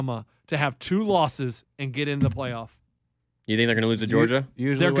Alabama to have 2 losses and get into the playoff. You think they're going to lose to Georgia?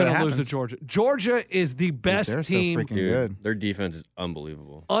 Usually they're going to lose to Georgia. Georgia is the best team. So freaking good. Their defense is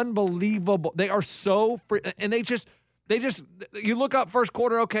unbelievable. Unbelievable. They are so free, and they just you look up first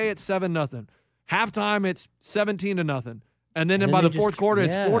quarter, okay, it's 7-0. Halftime, it's 17-0. And then by the fourth quarter,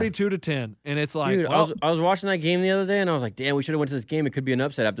 it's 42-10. And it's like, dude, well, I was watching that game the other day, and I was like, damn, we should have went to this game. It could be an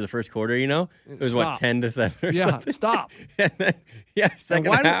upset after the first quarter, you know? It was, Stop. 10-7 or something? Stop.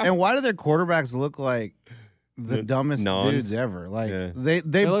 Second half. And why do their quarterbacks look like the dumbest dudes ever? Like they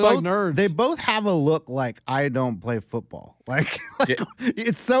look both like nerds. They both have a look like I don't play football. Like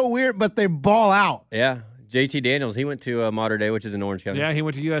it's so weird, but they ball out. Yeah. JT Daniels, he went to Mater Dei, which is in Orange County. Yeah, he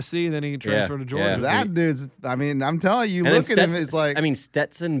went to USC, and then he transferred to Georgia. Yeah. That dude's, I mean, I'm telling you, And look then at him, it's like... I mean,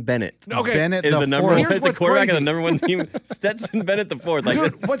 Stetson Bennett. Okay. Bennett is the the number fourth. one. It's the what's quarterback crazy. of the number one team. Stetson Bennett the fourth. Like,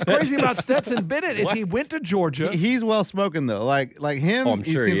 Dude, what's crazy about Stetson Bennett is he went to Georgia. He's well-spoken, though. Like him, I'm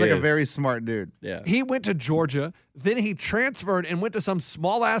sure he seems he like a is. very smart dude. Yeah. He went to Georgia, then he transferred and went to some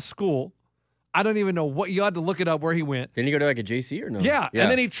small-ass school. I don't even know what, you had to look it up where he went. Didn't he go to like a JC or no? Yeah,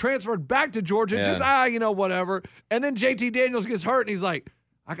 and then he transferred back to Georgia, Yeah. just, whatever. And then JT Daniels gets hurt, and he's like,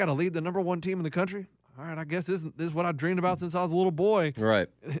 I got to lead the number 1 team in the country? All right, I guess this is what I dreamed about since I was a little boy. Right.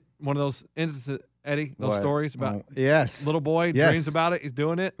 One of those instances, Eddie, those What? stories about Yes. little boy Yes. dreams about it, he's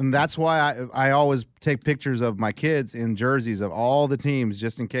doing it. And that's why I always take pictures of my kids in jerseys of all the teams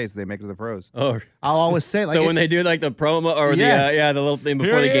just in case they make it to the pros. Oh. I'll always say, like, So when they do like the promo or Yes. the little thing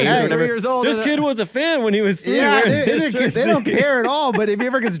before Here the he game is, or 3 whatever. years old, This and, kid was a fan when he was 3. yeah, wearing his they don't jersey. care at all. But if he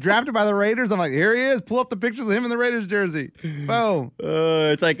ever gets drafted by the Raiders, I'm like, here he is. Pull up the pictures of him in the Raiders jersey. Boom.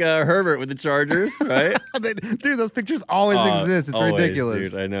 It's like Herbert with the Chargers, right? Dude, those pictures always exist. It's Always,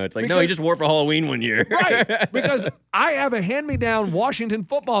 ridiculous. Dude, I know. It's like, no, he just wore it for Halloween one year. Right, because I have a hand-me-down Washington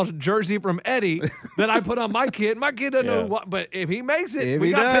football jersey from Eddie that I put on my kid. My kid doesn't know what, but if he makes it, If we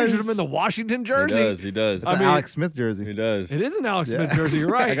he got pictures does. of him in the Washington jersey. He does. It's an Alex Smith jersey. He does. It is an Alex Smith jersey, you're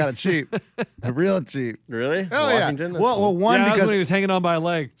right. I got it cheap. Real cheap. Really? Oh, Washington? yeah. That's Well, cool. one, yeah, that was because when he was hanging on by a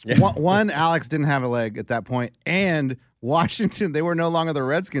leg. one, Alex didn't have a leg at that point, and Washington, they were no longer the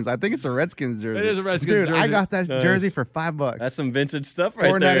Redskins. I think it's a Redskins jersey. It is a Redskins jersey. Dude, I got that jersey for $5. That's some vintage stuff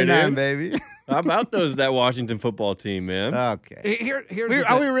right there. $4.99, $4.99, baby. How about that Washington football team, man? Okay. Here's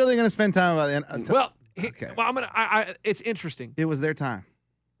are we really going to spend time about the Well, it's interesting. It was their time.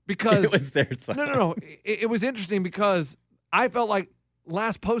 Because it was their time. No. It was interesting because I felt like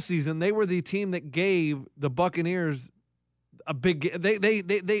last postseason they were the team that gave the Buccaneers a big.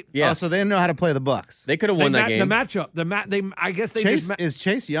 They Oh, so they didn't know how to play the Bucks. They could have won that game. The matchup. I guess they Chase, just. Is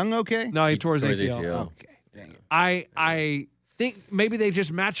Chase Young okay? No, he tore his ACL. Okay, dang it. I think maybe they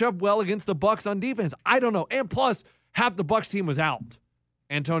just match up well against the Bucks on defense. I don't know. And plus, half the Bucks team was out.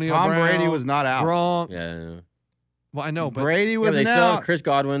 Antonio Tom Brown, Brady was not out. Gronk. Yeah. Well, I know, but Brady was they out. still have Chris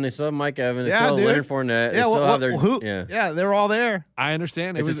Godwin. They still have Mike Evans. They still have Leonard Fournette. They still have their. Yeah, they're all there. I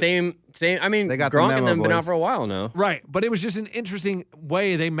understand. It's the same. I mean, they got Gronk the and memo, them been out boys. for a while now. Right, but it was just an interesting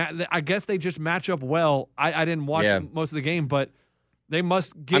way I guess they just match up well. I didn't watch most of the game, but they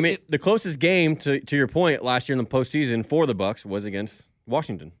must get. I mean, the closest game to your point last year in the postseason for the Bucks was against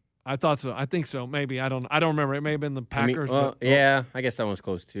Washington. I thought so. I think so. Maybe I don't remember. It may have been the Packers. I guess that one was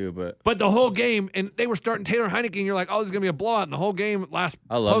close too. But the whole game, and they were starting Taylor Heineke, and you're like, oh, this is gonna be a blowout. And the whole game last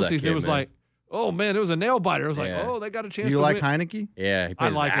postseason, it was like, oh man, it was a nail biter. It was like, oh, they got a chance. You to like win. Heineke? Yeah, he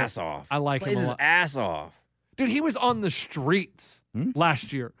plays his ass off. I like him a lot. Plays his ass off. Dude, he was on the streets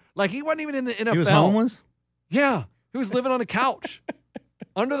last year. Like he wasn't even in the NFL. He was homeless? Yeah, he was living on a couch.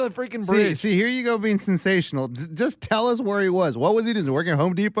 Under the freaking bridge. See, here you go being sensational. Just tell us where he was. What was he doing? Working at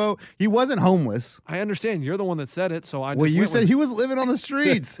Home Depot? He wasn't homeless. I understand. You're the one that said it, so I just Well, you went said with he was living on the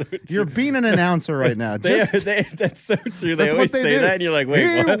streets. So you're being an announcer right now. That's so true. They always say that, and you're like,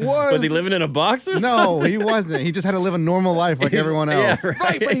 wait, what? Was he living in a box or something? No, he wasn't. He just had to live a normal life like everyone else. Yeah,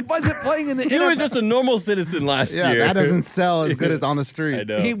 right, but he wasn't playing in the He NFL. was just a normal citizen last year. Yeah, that doesn't sell as good as on the streets.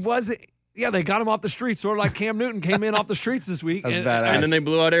 I know. He wasn't. Yeah, they got him off the streets, sort of like Cam Newton came in off the streets this week. That's and, badass. And then they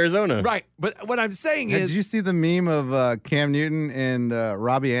blew out Arizona. Right, but what I'm saying is... Did you see the meme of Cam Newton and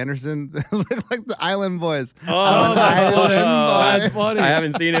Robbie Anderson? Look like the Island Boys. Oh, that's funny. I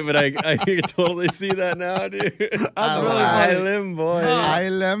haven't seen it, but I can totally see that now, dude. That's really funny. Island boy.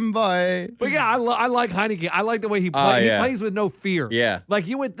 Island boy. But yeah, I like Heineke. I like the way he plays. Yeah. He plays with no fear. Yeah. Like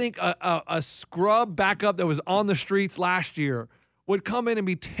you would think a scrub backup that was on the streets last year would come in and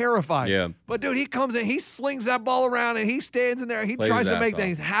be terrified. Yeah. But dude, he comes in, he slings that ball around, and he stands in there, and he Plays tries his to ass make off.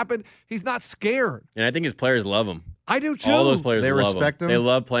 things happen. He's not scared. And I think his players love him. I do too. All those players They love respect him? They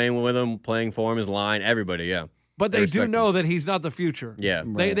love playing with him, playing for him, his line, everybody, yeah. But they do respect know him. that he's not the future. Yeah.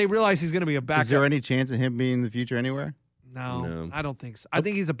 They realize he's going to be a backup. Is there any chance of him being in the future anywhere? No, I don't think so. I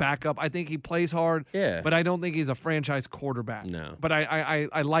think he's a backup. I think he plays hard. Yeah. But I don't think he's a franchise quarterback. No. But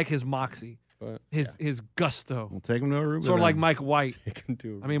I like his moxie, But, his gusto. We'll take him to Aruba. Sort of then. like Mike White.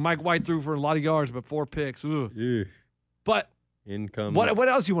 do I mean, Mike White threw for a lot of yards, but 4 picks. Ugh. Yeah. But Income. what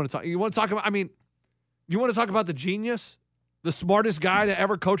else you want to talk? You want to talk about? I mean, you want to talk about the genius, the smartest guy to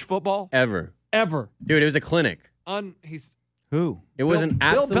ever coach football Ever. Dude, it was a clinic. He's Who? It was an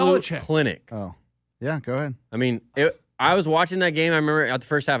Bill absolute Belichick. clinic. Oh, yeah. Go ahead. I mean, I was watching that game. I remember at the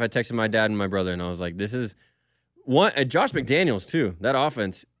first half, I texted my dad and my brother, and I was like, this is one. Josh McDaniels, too. That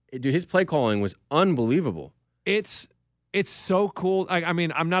offense, dude, his play calling was unbelievable. it's so cool. I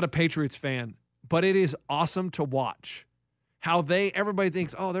mean, I'm not a Patriots fan, but it is awesome to watch how everybody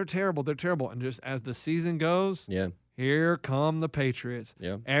thinks, oh, they're terrible, and just as the season goes, Yeah. here come the Patriots.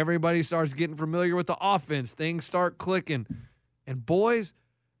 Yeah. Everybody starts getting familiar with the offense. Things start clicking. And boys,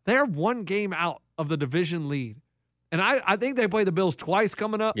 they're one game out of the division lead. And I think they play the Bills twice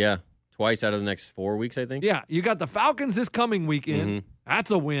coming up. Yeah. Twice out of the next 4 weeks, I think. Yeah, you got the Falcons this coming weekend. Mhm.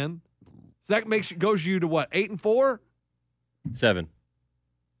 That's a win. So that goes you to what, 8-4? 7.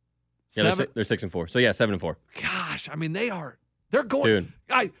 Yeah, 7? they're 6-4. So, yeah, 7-4. Gosh, I mean, they're going.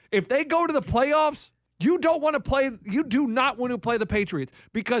 Dude. If they go to the playoffs, you do not want to play the Patriots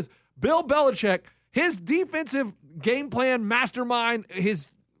because Bill Belichick, his defensive game plan mastermind, his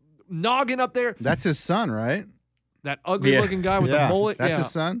noggin up there, That's his son, right? that ugly looking guy with the mullet. That's yeah.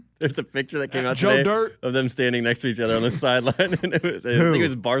 his son. There's a picture that came out Joe today Dirt. of them standing next to each other on the sideline. And I think it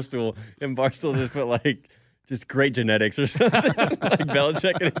was Barstool. And Barstool just put, like, just great genetics or something. Like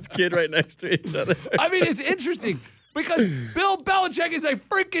Belichick and his kid right next to each other. I mean, it's interesting because Bill Belichick is a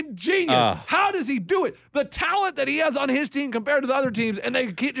freaking genius. How does he do it? The talent that he has on his team compared to the other teams, and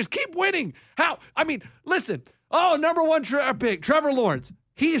they just keep winning. How? I mean, listen. Oh, number 1 draft pick, Trevor Lawrence.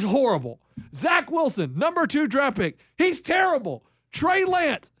 He's horrible. Zach Wilson, number 2 draft pick. He's terrible. Trey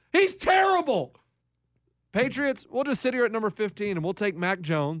Lance. He's terrible. Patriots, we'll just sit here at number 15, and we'll take Mac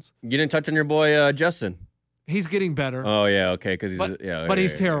Jones. You didn't touch on your boy, Justin. He's getting better. Oh, yeah, okay. Because he's, but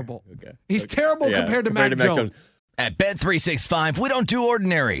he's terrible. Okay. He's terrible compared to Mac Jones. At Bet365, we don't do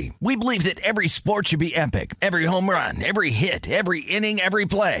ordinary. We believe that every sport should be epic. Every home run, every hit, every inning, every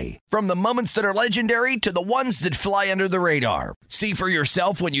play. From the moments that are legendary to the ones that fly under the radar. See for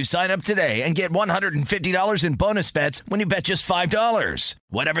yourself when you sign up today and get $150 in bonus bets when you bet just $5.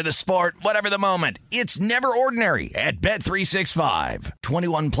 Whatever the sport, whatever the moment, it's never ordinary at Bet365.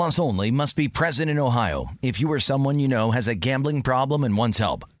 21 plus only. Must be present in Ohio. If you or someone you know has a gambling problem and wants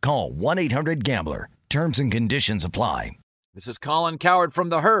help, call 1-800-GAMBLER. Terms and conditions apply. This is Colin Cowherd from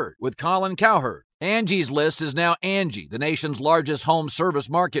The Herd with Colin Cowherd. Angie's List is now Angie, the nation's largest home service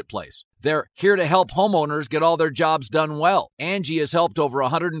marketplace. They're here to help homeowners get all their jobs done well. Angie has helped over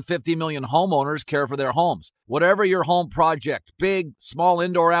 150 million homeowners care for their homes. Whatever your home project, big, small,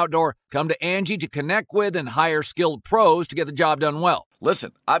 indoor, outdoor, come to Angie to connect with and hire skilled pros to get the job done well.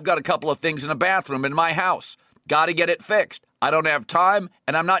 Listen, I've got a couple of things in a bathroom in my house. Got to get it fixed. I don't have time,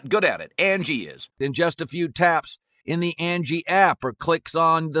 and I'm not good at it. Angie is. In just a few taps in the Angie app or clicks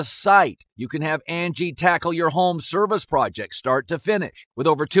on the site, you can have Angie tackle your home service project start to finish. With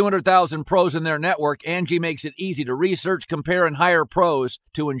over 200,000 pros in their network, Angie makes it easy to research, compare, and hire pros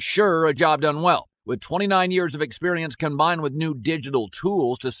to ensure a job done well. With 29 years of experience combined with new digital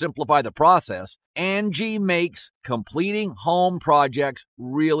tools to simplify the process, Angie makes completing home projects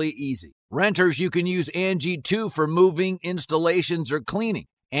really easy. Renters, you can use Angie too for moving, installations, or cleaning.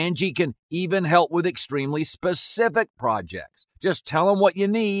 Angie can even help with extremely specific projects. Just tell them what you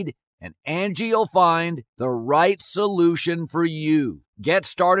need, and Angie will find the right solution for you. Get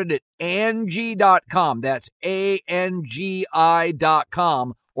started at Angie.com. That's ANGI.com,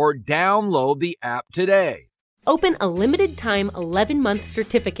 or download the app today. Open a limited-time 11-month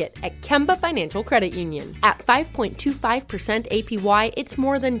certificate at Kemba Financial Credit Union. At 5.25% APY, it's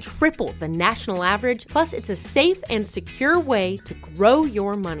more than triple the national average, plus it's a safe and secure way to grow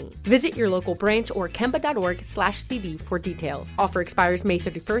your money. Visit your local branch or kemba.org/CD for details. Offer expires May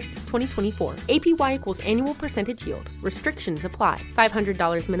 31st, 2024. APY equals annual percentage yield. Restrictions apply.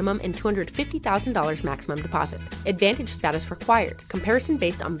 $500 minimum and $250,000 maximum deposit. Advantage status required. Comparison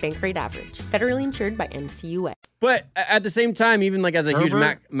based on bank rate average. Federally insured by NCUA. But at the same time, even like as a huge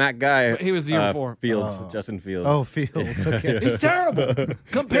Mac guy, he was the year before. Justin Fields. Oh, Fields. Okay, he's terrible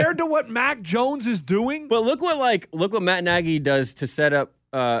compared to what Mac Jones is doing. But look what Matt Nagy does to set up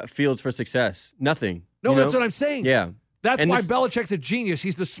Fields for success. Nothing. No, that's what I'm saying. Yeah, that's why Belichick's a genius.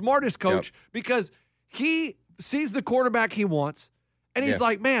 He's the smartest coach because he sees the quarterback he wants, and he's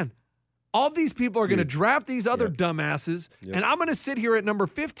like, man, all these people are going to draft these other dumbasses, and I'm going to sit here at number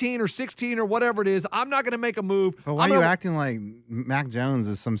 15 or 16 or whatever it is. I'm not going to make a move. But why are you acting like Mac Jones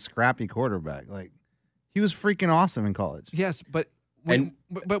is some scrappy quarterback? Like, he was freaking awesome in college. Yes, but when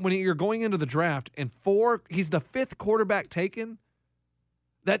you're going into the draft and he's the fifth quarterback taken,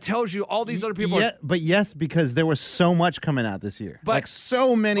 that tells you all these other people But yes, because there was so much coming out this year. But, like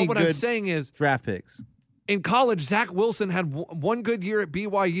so many what good I'm saying is, draft picks. In college, Zach Wilson had one good year at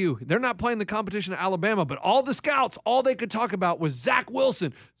BYU. They're not playing the competition at Alabama, but all the scouts, all they could talk about was Zach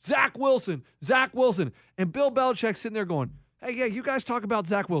Wilson, Zach Wilson, Zach Wilson. And Bill Belichick's sitting there going, hey, yeah, you guys talk about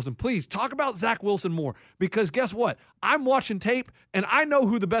Zach Wilson. Please talk about Zach Wilson more, because guess what? I'm watching tape, and I know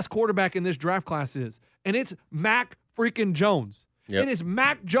who the best quarterback in this draft class is, and it's Mac freaking Jones. It is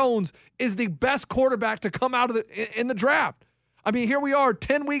Mac Jones is the best quarterback to come out of in the draft. I mean, here we are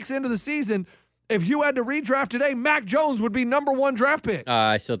 10 weeks into the season. If you had to redraft today, Mac Jones would be number one draft pick.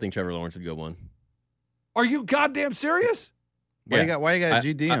 I still think Trevor Lawrence would go one. Are you goddamn serious? Why you got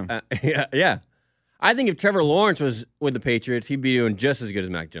GD him? Yeah. I think if Trevor Lawrence was with the Patriots, he'd be doing just as good as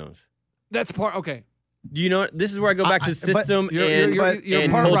Mac Jones. That's part. Okay. Do you know? This is where I go back to system and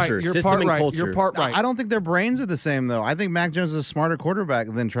culture. System and culture. You're part right. I don't think their brains are the same, though. I think Mac Jones is a smarter quarterback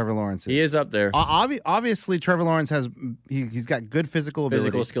than Trevor Lawrence is. He is up there. Obviously, Trevor Lawrence he's got good physical ability.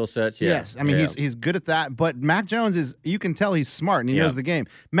 Physical skill sets, yeah. Yes. I mean, he's good at that. But Mac Jones is, you can tell he's smart and he knows the game.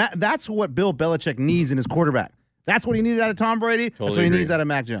 That's what Bill Belichick needs in his quarterback. That's what he needed out of Tom Brady. That's what he needs out of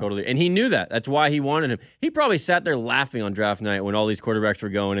Mac Jones. Totally. And he knew that. That's why he wanted him. He probably sat there laughing on draft night when all these quarterbacks were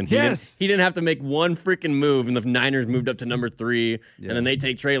going. And he didn't have to make one freaking move. And the Niners moved up to number 3. And then they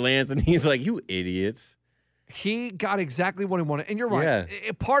take Trey Lance. And he's like, you idiots. He got exactly what he wanted. And you're right.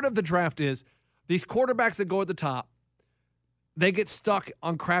 Yeah. Part of the draft is these quarterbacks that go at the top, they get stuck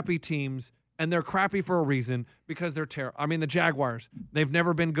on crappy teams. And they're crappy for a reason, because they're terrible. I mean, the Jaguars, they've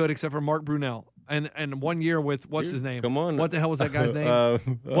never been good except for Mark Brunell. And 1 year with, his name? Come on. What the hell was that guy's name?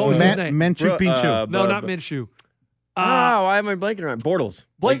 What was his name? Minshew Pinshew. No, not Minshew. Why am I blanking around? Bortles.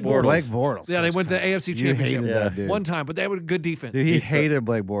 Blake Bortles. Blake Bortles. Yeah, they went to the AFC You Championship hated that dude. one time, but they had a good defense. Dude, he hated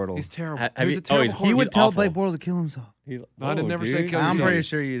Blake Bortles. He's terrible. Have He was you- a terrible he's- He quarterback. would tell awful. Blake Bortles to kill himself. No, I didn't never say dude. kill I'm himself. pretty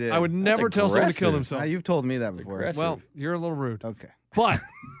sure you did. I would never tell someone to kill aggressive. themselves. You've told me that before. aggressive. Well, you're a little rude. Okay. But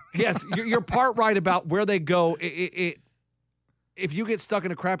yes, you're part right about where they go. If you get stuck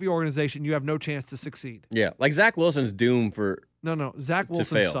in a crappy organization, you have no chance to succeed. Yeah, like Zach Wilson's doomed for. No, Zach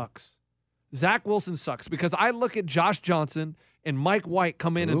Wilson fail. sucks. Zach Wilson sucks because I look at Josh Johnson and Mike White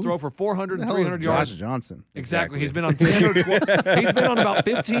come in and Who? throw for 400 Who and the hell is 300 yards. Josh Johnson. Exactly. He's been on 10 or 12. He's been on about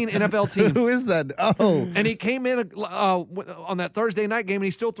 15 NFL teams. Who is that? Oh. And he came in on that Thursday night game and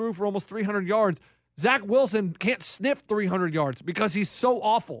he still threw for almost 300 yards. Zach Wilson can't sniff 300 yards because he's so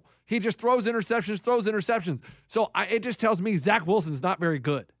awful. He just throws interceptions. So it just tells me Zach Wilson's not very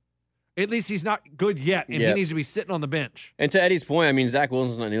good. At least he's not good yet, and he needs to be sitting on the bench. And to Eddie's point, I mean, Zach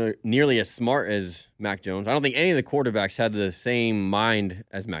Wilson's not nearly as smart as Mac Jones. I don't think any of the quarterbacks had the same mind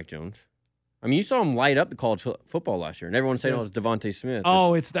as Mac Jones. I mean, you saw him light up the college football last year, and everyone's saying, it's Devontae Smith.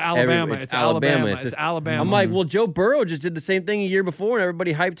 Oh, it's the Alabama. It's Alabama. It's Alabama. I'm like, well, Joe Burrow just did the same thing a year before, and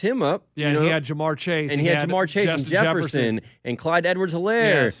everybody hyped him up. Yeah, you know? he had Jamar Chase. And he had Jamar Chase and Justin Jefferson and Clyde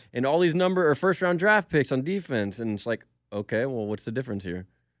Edwards-Helaire Yes. and all these first-round draft picks on defense. And it's like, okay, well, what's the difference here?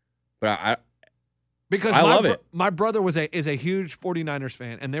 But Because I love it. My brother is a huge 49ers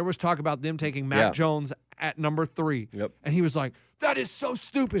fan, and there was talk about them taking Mac Jones at number 3. Yep. And he was like, that is so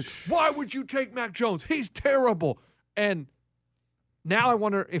stupid. Why would you take Mac Jones? He's terrible. And now I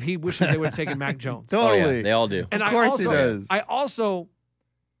wonder if he wishes they would have taken Mac Jones. Totally. Oh, yeah, they all do. And Of course he does.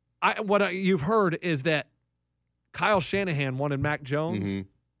 You've heard is that Kyle Shanahan wanted Mac Jones Mhm.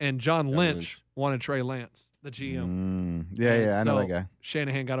 and John Lynch Lynch. wanted Trey Lance, the GM. Yeah, I know And that guy.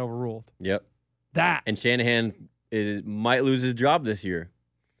 Shanahan got overruled. Yep. That And Shanahan might lose his job this year.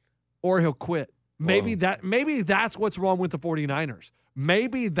 or he'll quit. Maybe Whoa. maybe that's what's wrong with the 49ers.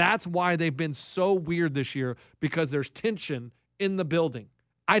 Maybe that's why they've been so weird this year because there's tension in the building.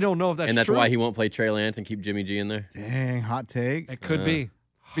 I don't know if that's And that's true. why he won't play Trey Lance and keep Jimmy G in there. Dang, hot take. It could be.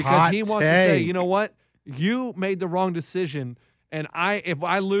 Because Hot he wants to say, take. you know what? You made the wrong decision. And if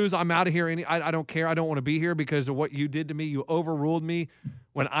I lose, I'm out of here. I don't care. I don't want to be here because of what you did to me. You overruled me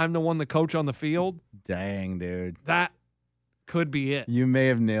when I'm the one the coach on the field. Dang, dude. That could be it. You may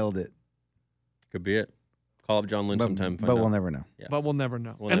have nailed it. Could be it. Call up John Lynch sometime. But we'll never know. Yeah. But we'll never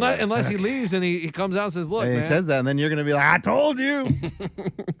know. We'll never know. Unless he leaves and he comes out and says, look, And man. he says that, and then you're going to be like, I told you.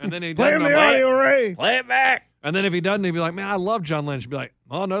 And then he Play doesn't. him the audio, Ray. Play it back. And then if he doesn't, he'd be like, man, I love John Lynch. He'd be like,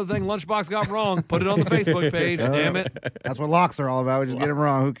 oh, another thing Lunchbox got wrong. Put it on the Facebook page. Damn it. That's what locks are all about. We just get them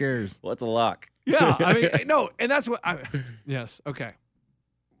wrong. Who cares? What's a lock? Yeah. I mean, no. And that's what yes. Okay.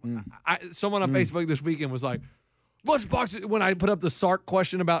 Mm. Someone on Facebook this weekend was like, Lunchbox, when I put up the Sark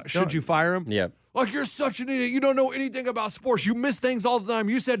question about should you fire him? Yeah. Like, you're such an idiot. You don't know anything about sports. You miss things all the time.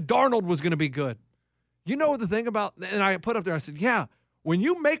 You said Darnold was going to be good. You know the thing about, and I put up there, I said, yeah, when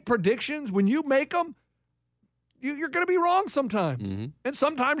you make predictions, when you make them, you're going to be wrong sometimes. Mm-hmm. And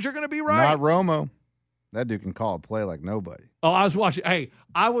sometimes you're going to be right. Not Romo. That dude can call a play like nobody. Oh, I was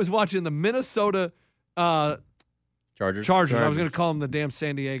watching the Minnesota Chargers. I was going to call them the damn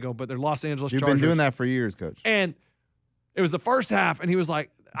San Diego, but they're Los Angeles You've Chargers. been doing that for years, Coach. And it was the first half, and he was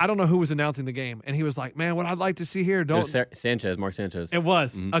like, I don't know who was announcing the game. And he was like, man, what I'd like to see here, It was Sanchez, Mark Sanchez. It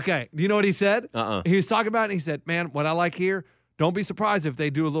was. Okay. Do you know what he said? He was talking about it, and he said, man, what I like here, don't be surprised if they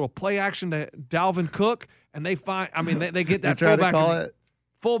do a little play action to Dalvin Cook, and they get that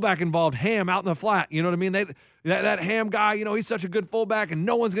fullback involved, Ham out in the flat. You know what I mean? That Ham guy, he's such a good fullback, and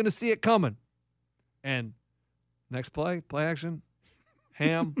no one's going to see it coming. And next play action,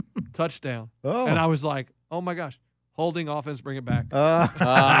 Ham, touchdown. Oh. And I was like, oh, my gosh. Holding offense, bring it back. But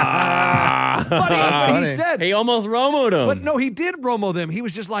he said he almost Romo'd him. But no, he did Romo them. He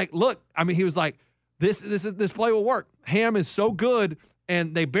was just like, look, he was like, this play will work. Ham is so good,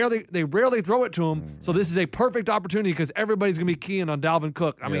 and they rarely throw it to him. So this is a perfect opportunity because everybody's gonna be keying on Dalvin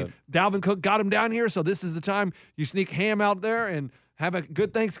Cook. I mean, Dalvin Cook got him down here, so this is the time you sneak Ham out there and have a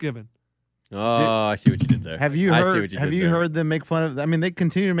good Thanksgiving. Oh, I see what you did there. Have you heard them make fun of? I mean, they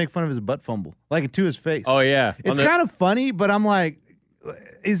continue to make fun of his butt fumble, like to his face. Oh yeah, it's kind of funny, but I'm like,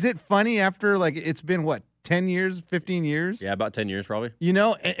 is it funny after like it's been what 10 years, 15 years? Yeah, about 10 years probably.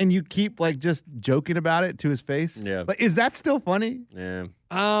 And you keep like just joking about it to his face. Yeah, like is that still funny? Yeah.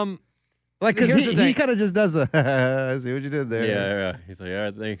 Like because he kind of just does the I see what you did there. Yeah. He's like, all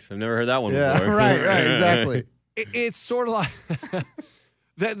right, thanks. I've never heard that one yeah, before. right, exactly. It's sort of like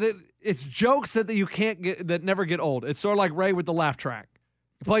that. It's jokes that you can't get that never get old. It's sort of like Ray with the laugh track.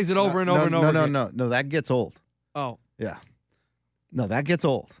 He plays it over and over and over. No, that gets old. Oh, yeah. No, that gets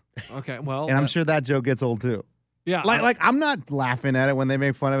old. Okay, well, and I'm sure that joke gets old too. Yeah. Like I'm not laughing at it when they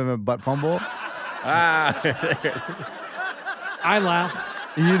make fun of him at butt fumble. I laugh.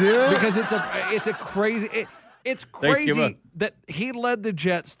 You do? Because it's a crazy it's crazy that he led the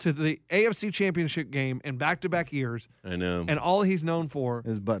Jets to the AFC Championship game in back-to-back years. I know. And all he's known for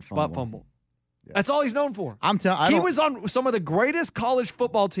is butt fumble. Butt fumble. Yeah. That's all he's known for. He was on some of the greatest college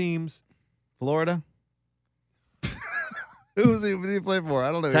football teams. Florida? Who did he play for?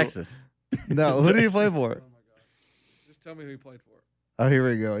 I don't know. Texas. No, who did he play for? Oh my God. Just tell me who he played for. Oh, here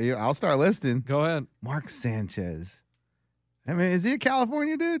we go. I'll start listing. Go ahead. Mark Sanchez. I mean, is he a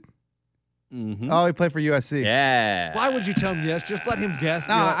California dude? Mm-hmm. Oh, he played for USC. Yeah. Why would you tell him yes? Just let him guess.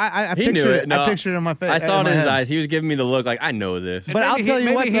 No, I he pictured knew it. No, I pictured it in my face. I saw it in his head. eyes. He was giving me the look like, I know this. But I'll tell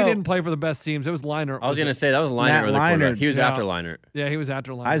you what, he didn't play for the best teams. It was Leinart. I was going to say, that was Matt Leinart or the quarterback. Leinart. He was after Leinart. Yeah, he was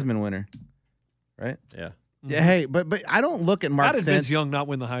after Leinart. Heisman winner, right? Yeah. Yeah. Hey, but I don't look at Mark How did Sanchez. Vince Young not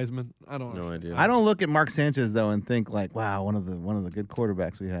win the Heisman? I don't know. No idea. I don't look at Mark Sanchez though and think like, wow, one of the good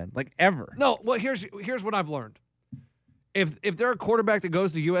quarterbacks we had, like ever. No. Well, here's what I've learned. If they're a quarterback that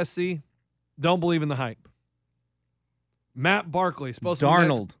goes to USC, don't believe in the hype. Matt Barkley supposed to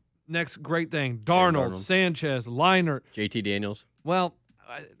be next great thing. Darnold, Sanchez, Leinart, JT Daniels. Well,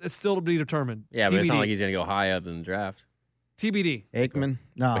 it's still to be determined. Yeah, TBD. but it's not like he's going to go high up in the draft. TBD. Aikman.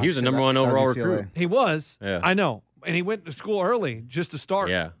 No, But he was the number one overall recruit. He was. Yeah. I know. And he went to school early just to start.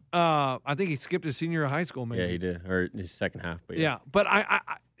 Yeah. I think he skipped his senior year of high school, maybe. Yeah, he did. Or his second half. But yeah. But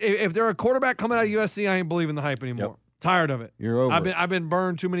if they're a quarterback coming out of USC, I ain't believing the hype anymore. Yep. Tired of it. You're over. I've been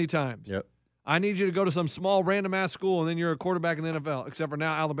burned too many times. Yep. I need you to go to some small random ass school and then you're a quarterback in the NFL. Except for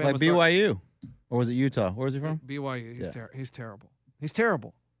now, Alabama. Like BYU, or was it Utah? Where was he from? BYU. He's terrible. He's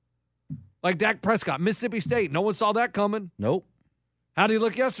terrible. Like Dak Prescott, Mississippi State. No one saw that coming. Nope. How did he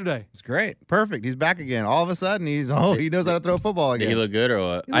look yesterday? It's great. Perfect. He's back again. All of a sudden, he knows how to throw football again. Did he look good or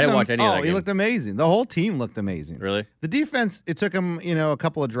what? I didn't watch any of that game. He looked amazing. The whole team looked amazing. Really? The defense, it took them, a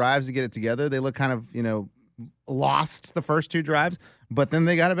couple of drives to get it together. They looked kind of, lost the first two drives, but then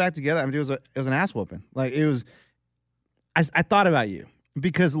they got it back together. I mean, it was an ass whooping. Like it was. I thought about you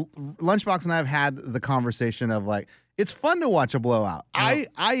because Lunchbox and I have had the conversation of like, it's fun to watch a blowout. I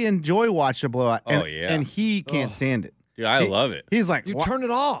enjoy watching a blowout. And, and he can't stand it. Dude, I love it. He's like, you turn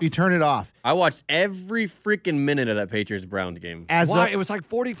it off. You turn it off. I watched every freaking minute of that Patriots-Browns game. Why? It was like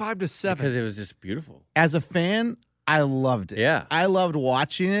 45-7. Because it was just beautiful. As a fan, I loved it. Yeah. I loved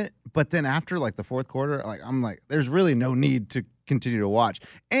watching it. But then after like the fourth quarter, I'm like, there's really no need to continue to watch.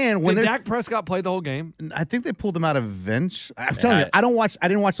 And when did Dak Prescott play the whole game? I think they pulled him out of bench. I'm telling you, I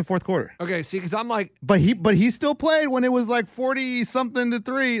didn't watch the fourth quarter. Okay, see, because I'm like, but he still played when it was like 40-something to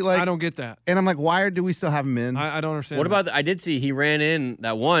 3. Like I don't get that. And I'm like, why do we still have him in? I don't understand. What about I did see he ran in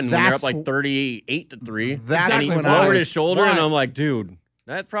that one when they're up like 38-3. That's and he when lowered his shoulder, and I'm like, dude,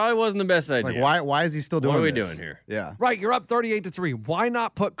 that probably wasn't the best idea. Like why is he still doing this? What are we doing here? Yeah. Right, you're up 38-3. Why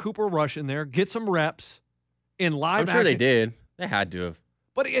not put Cooper Rush in there, get some reps in live action? I'm sure they did. They had to have.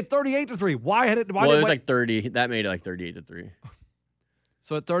 But at 38-3, why had it? Well, it was like 30. That made it like 38-3.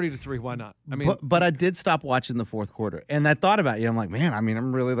 So at 30-3, why not? I mean, but I did stop watching the fourth quarter, and I thought about you. I'm like, man,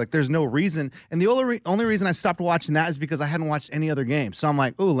 I'm really like, there's no reason. And the only reason I stopped watching that is because I hadn't watched any other game. So I'm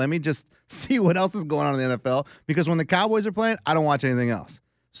like, ooh, let me just see what else is going on in the NFL. Because when the Cowboys are playing, I don't watch anything else.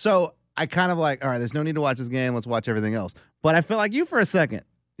 So I kind of like, all right, there's no need to watch this game. Let's watch everything else. But I felt like you for a second.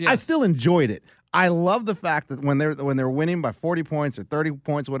 Yeah. I still enjoyed it. I love the fact that when they're winning by 40 points or 30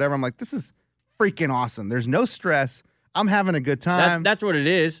 points, whatever, I'm like, this is freaking awesome. There's no stress. I'm having a good time. That's what it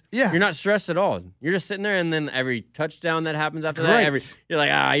is. Yeah. You're not stressed at all. You're just sitting there, and then every touchdown that happens after that, you're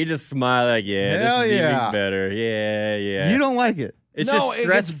like, you just smile like, this is even better. Yeah. You don't like it. It's just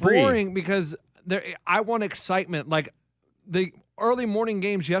stress-free. It's boring because I want excitement. Like the early morning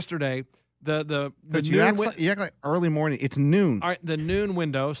games yesterday, the you act like early morning. It's noon. All right, the noon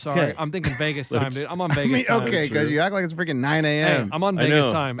window. Sorry, okay. I'm thinking Vegas time, dude. I'm on Vegas time. Okay, because you act like it's freaking 9 a.m. Hey, I'm on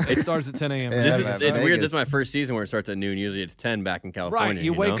Vegas time. It starts at 10 a.m. It's weird. This is my first season where it starts at noon. Usually it's 10 back in California. Right,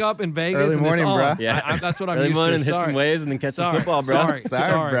 you wake up in Vegas early and morning, it's on. bro. Yeah, that's what I'm early used morning, to. hit some waves and then catch the football, bro.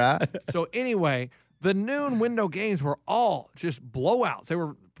 Sorry, bro. So anyway, the noon window games were all just blowouts. They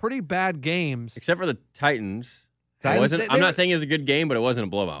were pretty bad games, except for the Titans. I'm not saying it was a good game, but it wasn't a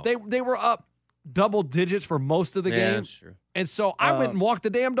blowout. They were up double digits for most of the game. That's true. And so I went and walked the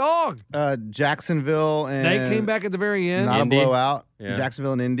damn dog. Jacksonville and they came back at the very end. Not Indy. a blowout. Yeah.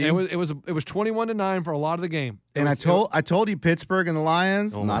 Jacksonville and Indy. It was 21-9 for a lot of the game. I told you Pittsburgh and the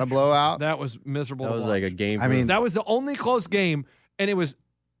Lions, not a blowout. That was miserable. That was like a game. That was the only close game, and it was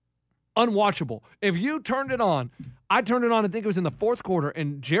unwatchable. If you turned it on, I turned it on. I think it was in the fourth quarter,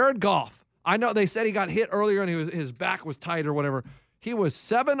 and Jared Goff. I know they said he got hit earlier and his back was tight or whatever. He was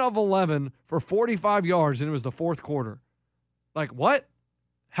 7 of 11 for 45 yards, and it was the fourth quarter. Like, what?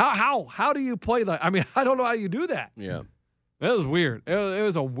 How do you play that? I mean, I don't know how you do that. Yeah. It was weird. It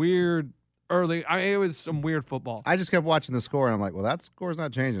was a weird early. It was some weird football. I just kept watching the score, and I'm like, well, that score's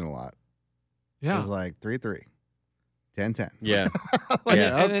not changing a lot. Yeah. It was like 3-3, 10-10. Yeah.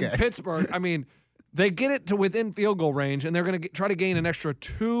 And in Pittsburgh, I mean, they get it to within field goal range, and they're going to try to gain an extra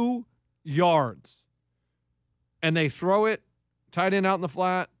 2 yards. And they throw it, tight end out in the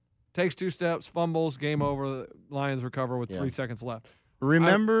flat, takes 2 steps, fumbles, game over. The Lions recover with 3 seconds left.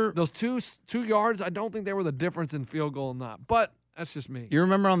 Remember those 2 yards? I don't think they were the difference in field goal or not, but that's just me. You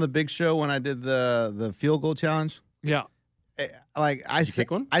remember on the Big Show when I did the field goal challenge? Yeah. Like I said,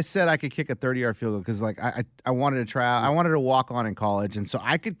 kick one? I said I could kick a 30-yard field goal because like I wanted to try out. I wanted to walk on in college, and so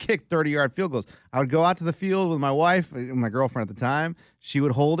I could kick 30-yard field goals. I would go out to the field with my wife, my girlfriend at the time. She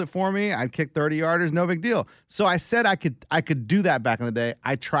would hold it for me. I'd kick 30-yarders, no big deal. So I said I could do that back in the day.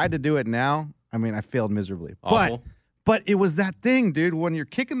 I tried to do it now. I mean, I failed miserably. Awful. But it was that thing, dude, when you're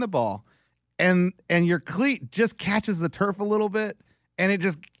kicking the ball and your cleat just catches the turf a little bit. And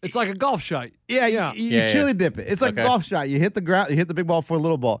it's like a golf shot. Yeah. You chili dip it. It's like a golf shot. You hit the ground, you hit the big ball for a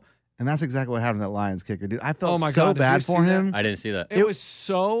little ball. And that's exactly what happened to that Lions kicker, dude. I felt so bad for him. I didn't see that. It was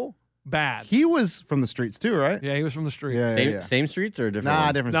so bad. He was from the streets too, right? Yeah, he was from the streets. Same streets or different?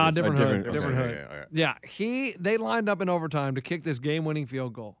 Nah, different streets. Different hood. Different okay. hood. Yeah, they lined up in overtime to kick this game-winning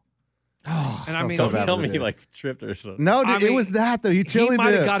field goal. Oh, and I mean, don't tell me he like tripped or something. No, dude, it was that though. He chili dipped. He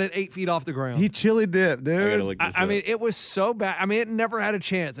might have got it 8 feet off the ground. He chili dipped, dude. I mean, it was so bad. I mean, it never had a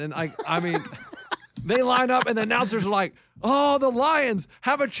chance. And I mean, they line up, and the announcers are like, "Oh, the Lions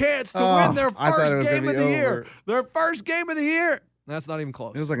have a chance to win their first game of the year. Their first game of the year." That's not even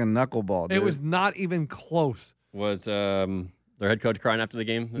close. It was like a knuckleball, dude. It was not even close. Was their head coach crying after the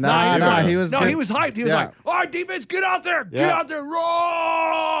game? Nah, he was. No, he was hyped. He was like, "All right, defense, get out there, get out there,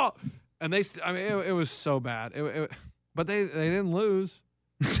 raw!" And it was so bad. But they didn't lose.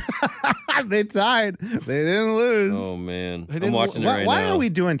 They tied. They didn't lose. Oh man, I'm watching it right now. Why are we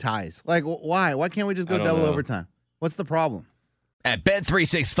doing ties? Like, why? Why can't we just go double overtime? What's the problem? At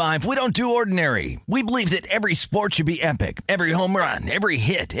Bet365, we don't do ordinary. We believe that every sport should be epic. Every home run, every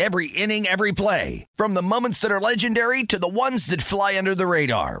hit, every inning, every play. From the moments that are legendary to the ones that fly under the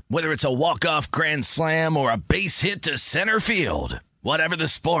radar. Whether it's a walk-off grand slam or a base hit to center field. Whatever the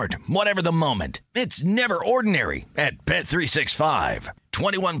sport, whatever the moment, it's never ordinary at Bet365.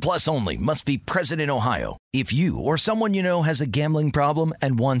 21 plus only. Must be present in Ohio. If you or someone you know has a gambling problem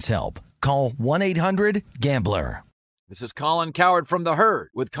and wants help, call 1-800-GAMBLER. This is Colin Cowherd from The Herd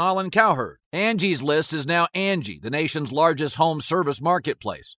with Colin Cowherd. Angie's List is now Angie, the nation's largest home service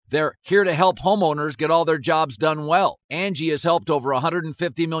marketplace. They're here to help homeowners get all their jobs done well. Angie has helped over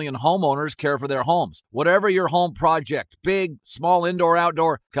 150 million homeowners care for their homes. Whatever your home project, big, small, indoor,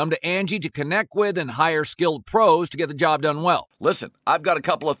 outdoor, come to Angie to connect with and hire skilled pros to get the job done well. Listen, I've got a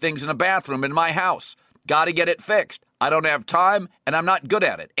couple of things in a bathroom in my house. Got to get it fixed. I don't have time, and I'm not good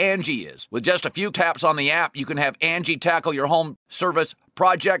at it. Angie is. With just a few taps on the app, you can have Angie tackle your home service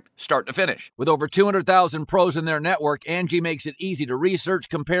project start to finish. With over 200,000 pros in their network, Angie makes it easy to research,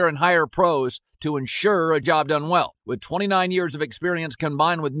 compare, and hire pros to ensure a job done well. With 29 years of experience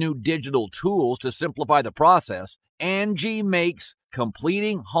combined with new digital tools to simplify the process, Angie makes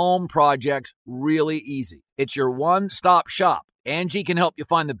completing home projects really easy. It's your one-stop shop. Angie can help you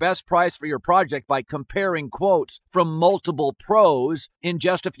find the best price for your project by comparing quotes from multiple pros in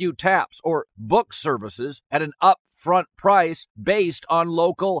just a few taps, or book services at an upfront price based on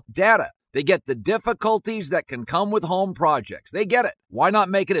local data. They get the difficulties that can come with home projects. They get it. Why not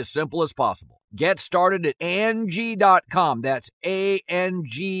make it as simple as possible? Get started at Angie.com. That's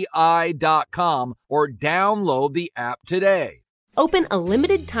ANGI.com, or download the app today. Open a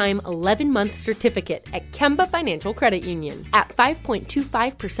limited-time 11-month certificate at Kemba Financial Credit Union. At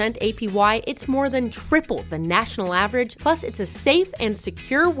 5.25% APY, it's more than triple the national average, plus it's a safe and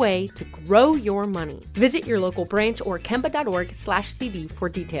secure way to grow your money. Visit your local branch or kemba.org/CD for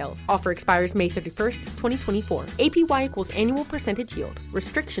details. Offer expires May 31st, 2024. APY equals annual percentage yield.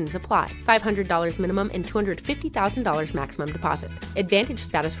 Restrictions apply. $500 minimum and $250,000 maximum deposit. Advantage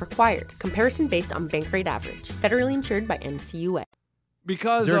status required. Comparison based on bank rate average. Federally insured by NCUA.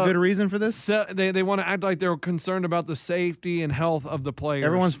 Because is there a good reason for this? They want to act like they're concerned about the safety and health of the players.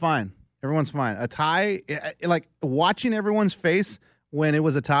 Everyone's fine. A tie, like watching everyone's face when it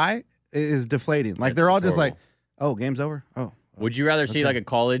was a tie is deflating. Like they're all just like, "Oh, game's over." Oh. Would you rather see like a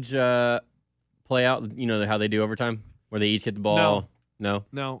college play out? You know how they do overtime, where they each get the ball. No,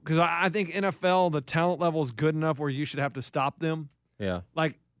 because I think NFL, the talent level is good enough where you should have to stop them. Yeah,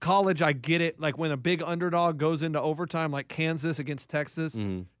 like college, I get it. Like when a big underdog goes into overtime, like Kansas against Texas,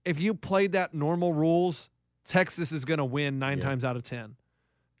 if you played that normal rules, Texas is going to win 9 times out of 10.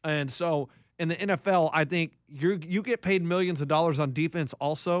 And so in the NFL, I think you get paid millions of dollars on defense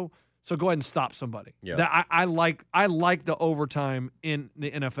also. So go ahead and stop somebody. Yeah. That I like the overtime in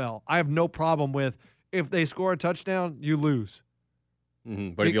the NFL. I have no problem with if they score a touchdown, you lose.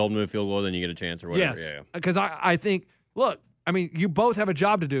 But if you hold them to a field goal, then you get a chance or whatever. Yes. Yeah. Because I think, look, I mean, you both have a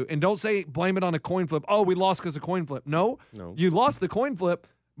job to do. And don't say blame it on a coin flip. Oh, we lost because of coin flip. No. You lost the coin flip,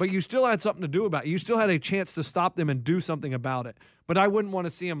 but you still had something to do about it. You still had a chance to stop them and do something about it. But I wouldn't want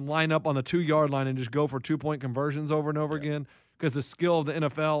to see them line up on the 2-yard line and just go for 2-point conversions over and over again. Because the skill of the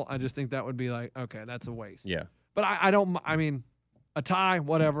NFL, I just think that would be like, okay, that's a waste. Yeah. But I mean, a tie,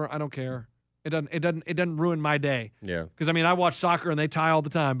 whatever, I don't care. It doesn't ruin my day. Yeah. Because I mean, I watch soccer and they tie all the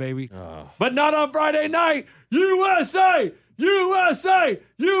time, baby. But not on Friday night. USA, USA,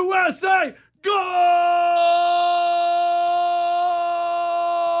 USA,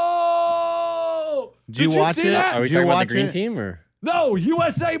 go! Did you watch see it? that? Are we talking about the green team or? No,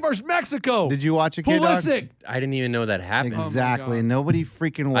 USA versus Mexico. Did you watch it, K-Dog? Pulisic. I didn't even know that happened. Exactly. Nobody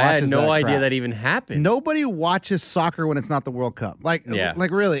freaking watches I had no that idea crap. that even happened. Nobody watches soccer when it's not the World Cup. Like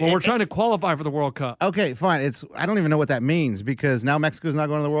really. Well, we're trying to qualify for the World Cup. Okay, fine. I don't even know what that means because now Mexico's not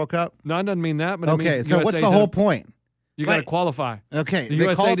going to the World Cup. No, it doesn't mean that. But it Okay, means so what's the whole point? You got to qualify. Okay, the they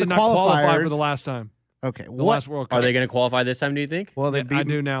call USA it did the not qualify for qualifiers. the last time. Okay, The last World Cup. Are they going to qualify this time, do you think? Well, they I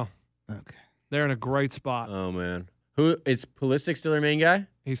do now. Okay. They're in a great spot. Oh, man. Who is Pulisic still their main guy?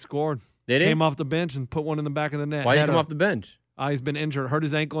 He scored. Did he? Came off the bench and put one in the back of the net. Why did he Header. come off the bench? He's been injured. Hurt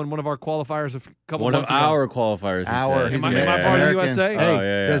his ankle in one of our qualifiers a couple One months of ago. our qualifiers. He said. He's Am I part of the USA?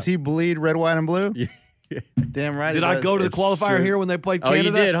 Hey, does he bleed red, white, and blue? Damn right. Did I go to the qualifier here when they played Canada?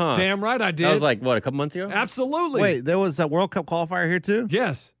 Oh, you did, huh? Damn right I did. That was like, what, a couple months ago? Absolutely. Wait, there was a World Cup qualifier here too?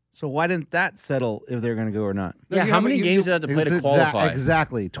 Yes. So why didn't that settle if they're going to go or not? Yeah, how many games do they have to play to qualify?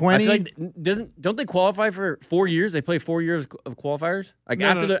 Exactly. I 20? feel like don't they qualify for 4 years? They play 4 years of qualifiers? Like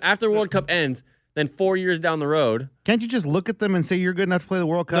after the World Cup ends, then 4 years down the road. Can't you just look at them and say you're good enough to play the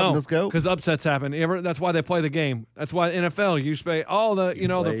World Cup and let's go? because upsets happen. That's why they play the game. That's why NFL you say,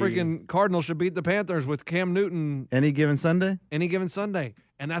 the freaking Cardinals should beat the Panthers with Cam Newton Any given Sunday? any given Sunday.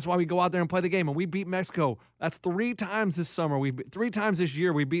 And that's why we go out there and play the game. And we beat Mexico. That's 3 times this summer. 3 times this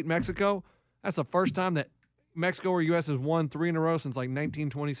year we beat Mexico. That's the first time that Mexico or U.S. has won 3 in a row since like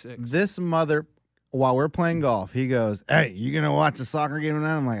 1926. This mother, while we're playing golf, he goes, "Hey, you going to watch a soccer game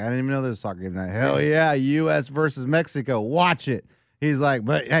tonight?" I'm like, I didn't even know there was a soccer game tonight. Hell yeah, U.S. versus Mexico. Watch it. He's like,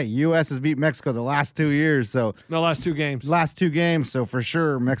 but hey, U.S. has beat Mexico the last 2 years. So No, last 2 games. Last 2 games. So for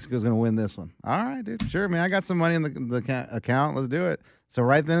sure, Mexico's going to win this one. All right, dude. Sure, man. I got some money in the account. Let's do it. So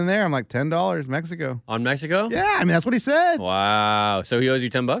right then and there, I'm like, $10, Mexico. On Mexico? Yeah, I mean, that's what he said. Wow. So he owes you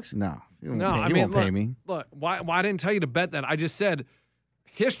 $10? No. He won't, No, he won't pay me. Look, why I didn't tell you to bet that. I just said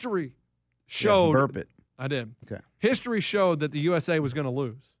history showed. Burp it. I did. Okay. History showed that the USA was going to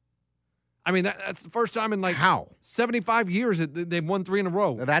lose. I mean, that's the first time in like 75 years that they've won 3 in a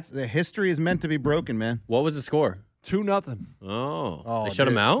row. That's the history is meant to be broken, man. What was the score? 2-0. Oh. They shut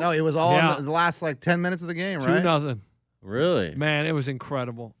him out? No, it was all Yeah. in the last like 10 minutes of the game, right? 2-0. Really? Man, it was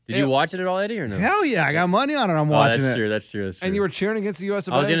incredible. Did you watch it at all, Eddie, or no? Hell yeah, I got money on it. I'm watching that's it. True. That's true. And you were cheering against the U.S.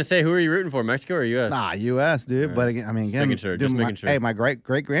 I was going to say, who are you rooting for, Mexico or U.S.? Nah, U.S., dude. Right. But again, I mean, Just again, making sure, dude, just making sure. Hey, my great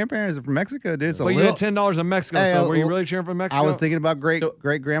grandparents are from Mexico, dude. So Well, you had $10 in Mexico, Hey, so were you really cheering for Mexico? I was thinking about great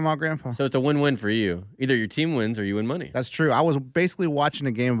grandma, grandpa. So it's a win-win for you. Either your team wins or you win money. That's true. I was basically watching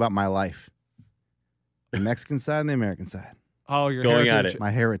a game about my life, the Mexican side and the American side. Oh, your Going heritage. at it. My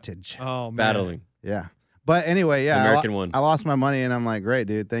heritage. Oh, man. Battling. Yeah. But anyway, yeah, American won. I lost my money, and I'm like, great,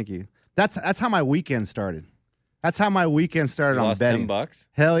 dude, thank you. That's how my weekend started. That's how my weekend started You on lost betting. $10?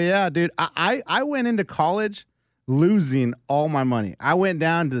 Hell yeah, dude. I went into college losing all my money. I went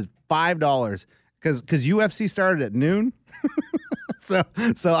down to $5 because UFC started at noon. so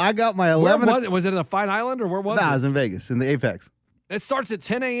I got my 11. Was it in the Fight Island or where was Nah, I it? was in Vegas in the Apex. It starts at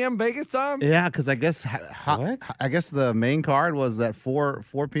 10 a.m. Vegas time? Yeah, because I guess I guess the main card was at 4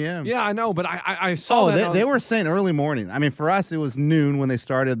 p.m. Yeah, I know, but I saw Oh, that. they were saying early morning. I mean, for us, it was noon when they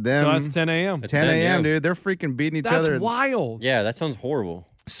started them. So that's 10 a.m. 10 a.m., dude. They're freaking beating each That's other. wild. Yeah, that sounds horrible.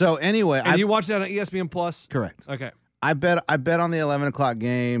 So anyway, And you watched that on ESPN Plus? correct. Okay. I bet on the 11 o'clock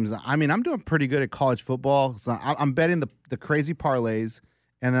games. I mean, I'm doing pretty good at college football. So I'm betting the crazy parlays,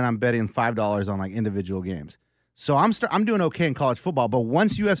 and then I'm betting $5 on like individual games. So I'm doing okay in college football. But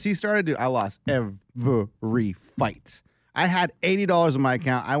once UFC started, dude, I lost every fight. I had $80 in my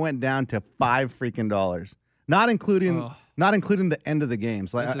account. I went down to $5 freaking, not including not including the end of the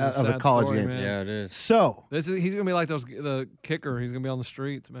games, like This is a of the sad college story, games. man. Yeah, it is. So He's gonna be like the kicker. He's gonna be on the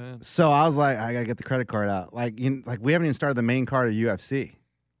streets, man. I was like, I gotta get the credit card out. Like we haven't even started the main card of UFC.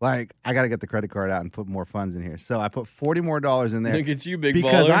 Like, I got to get the credit card out and put more funds in here. So I put $40 more in there. Look at you, big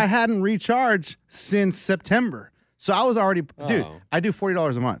because baller. I hadn't recharged since September. So I was already, dude, I do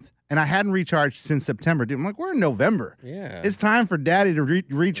 $40 a month. And I hadn't recharged since September. Dude, I'm like, we're in November. Yeah. It's time for daddy to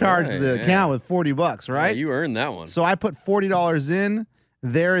recharge the account with $40, right? Yeah, you earned that one. So I put $40 in.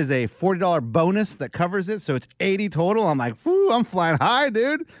 There is a $40 bonus that covers it. So it's $80 total. I'm like, whoo, I'm flying high,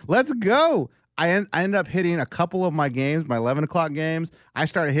 dude. Let's go. I ended up hitting a couple of my games, my 11 o'clock games. I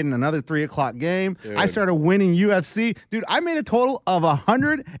started hitting another 3 o'clock game. Dude. I started winning UFC. Dude, I made a total of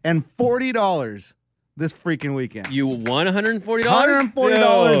 $140 this freaking weekend. You won $140? $140,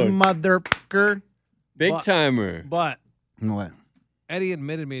 motherfucker. Big timer. But What? Eddie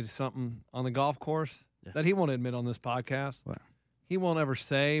admitted me to something on the golf course that he won't admit on this podcast. What? He won't ever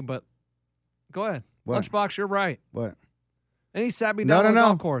say, but go ahead. What? Lunchbox, you're right. What? And he sat me down on the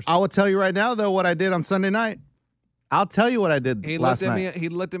golf course. I will tell you right now, though, what I did on Sunday night. I'll tell you what I did last night. He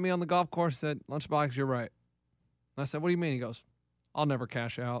looked at me on the golf course and said, Lunchbox, you're right. I said, what do you mean? He goes, I'll never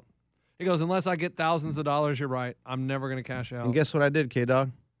cash out. He goes, unless I get thousands of dollars, you're right. I'm never going to cash out. And guess what I did,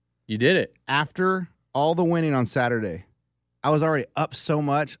 K-Dog? You did it. After all the winning on Saturday, I was already up so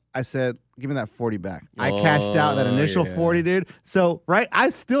much, I said, give me that 40 back. I cashed out that initial 40, dude. So, right, I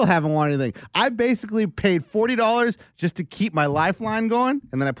still haven't won anything. I basically paid $40 just to keep my lifeline going,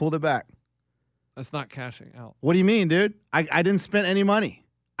 and then I pulled it back. That's not cashing out. What do you mean, dude? I didn't spend any money.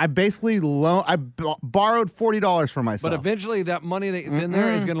 I basically borrowed $40 for myself. But eventually that money that's in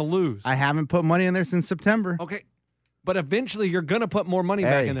there is going to lose. I haven't put money in there since September. Okay. But eventually you're going to put more money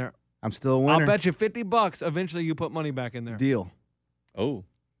back in there. I'm still a winner. I'll bet you $50 eventually you put money back in there. Deal. Oh.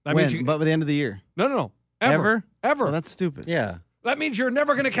 That when? means But by the end of the year. No. Ever? Ever. Well, that's stupid. Yeah. That means you're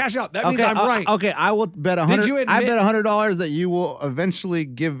never going to cash out. That means I'm right. Okay, I will bet $100. Did you admit- I bet $100 that you will eventually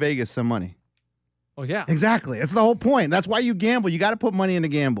give Vegas some money. Oh, yeah. Exactly. That's the whole point. That's why you gamble. You got to put money in to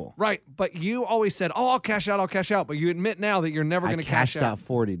gamble. Right. But you always said, I'll cash out. But you admit now that you're never going to cash out. I cashed out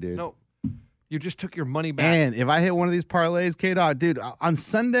 40, dude. No. You just took your money back. And if I hit one of these parlays, K-Dog, dude, on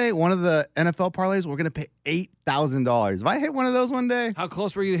Sunday, one of the NFL parlays, we're going to pay $8,000. If I hit one of those one day. How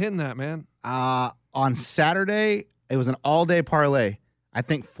close were you to hitting that, man? On Saturday, it was an all-day parlay. I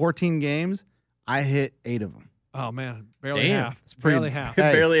think 14 games. I hit 8 of them. Oh, man. Barely Damn. half. It's pretty, barely half.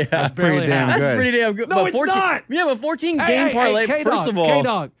 Hey, Barely half. That's pretty Barely damn half. good. That's pretty damn good. No, But it's 14 not. Yeah, but 14-game parlay, K-Dog, first of all,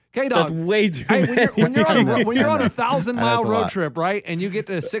 K-Dog. that's way too many. When you're on a 1,000-mile That's a road lot. trip, right, and you get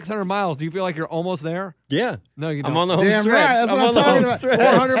to 600 miles, do you feel like you're almost there? Yeah. No, you don't. I'm on the home Damn stretch. right. That's I'm what I'm on the talking home about. stretch.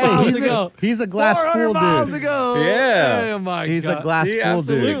 400 miles he's to go. He's a glass 400 full miles dude. to go. Yeah. Oh, my He's God. a glass Yeah, full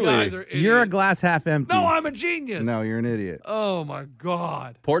absolutely. dude. You guys are You're a idiots. glass half empty. No, I'm a genius. No, you're an idiot. Oh, my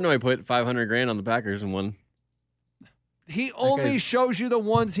God. Portnoy put $500,000 on the Packers and won. He only shows you the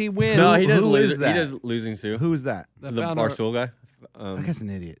ones he wins. No, he does who lose. is that? He does losing too. Who's that? The The founder- Barstool guy. That guy's an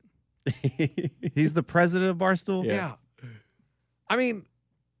idiot. He's the president of Barstool? Yeah. I mean,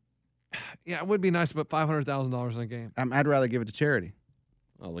 yeah, it would be nice to put $500,000 in a game. I'd rather give it to charity.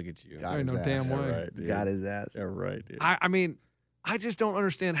 Oh, look at you. Got Ain't his no ass. damn Yeah, way. right, dude. Got his ass. Yeah, right, dude. I mean, I just don't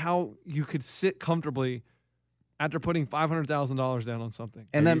understand how you could sit comfortably after putting $500,000 down on something.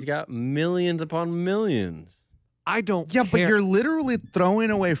 And then he's got millions upon millions. I don't yeah, care. but you're literally throwing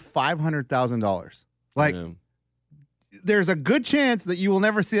away $500,000. Like, Yeah. there's a good chance that you will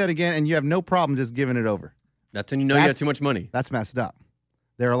never see that again, and you have no problem just giving it over. That's when you know you got too much money. That's messed up.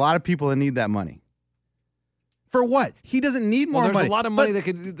 There are a lot of people that need that money. For what? He doesn't need more there's money. a lot of money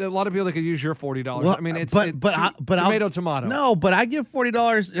a lot of people that could use your $40. Well, I mean, it's but tomato. No, but I give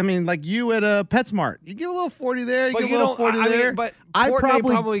 $40. I mean, like you at a PetSmart, you give a little 40 there, you But give you a little don't. 40 I there. mean, but I Portnoy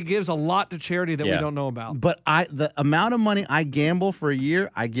probably gives a lot to charity that we Yeah. don't know about. But the amount of money I gamble for a year,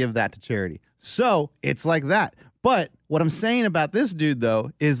 I give that to charity. So it's like that. But what I'm saying about this dude,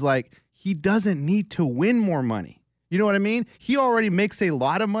 though, is like he doesn't need to win more money. You know what I mean? He already makes a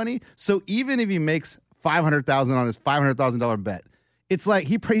lot of money. So even if he makes $500,000 on his $500,000 bet, it's like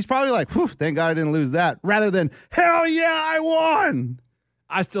he's probably like, whew, thank God I didn't lose that, rather than hell yeah, I won.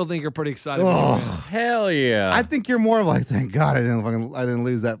 I still think you're pretty excited. Oh, Hell yeah. I think you're more of like, thank God I didn't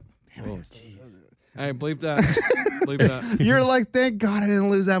lose that. Damn it. Hey, bleep that. Bleep that. You're like, thank God I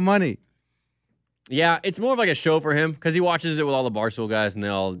didn't lose that money. Yeah, it's more of like a show for him because he watches it with all the Barstool guys and they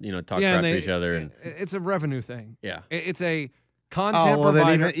all, talk crap to each other. And It's a revenue thing. yeah. It's a content Oh, well, then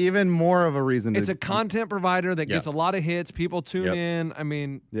provider. even more of a reason. It's a content provider that Yeah. gets a lot of hits. People tune Yep. in. I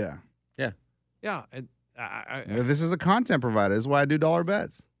mean, yeah. yeah. This is a content provider. This is why I do dollar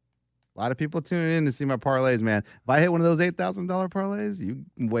bets. A lot of people tuning in to see my parlays, man. If I hit one of those $8,000 parlays, you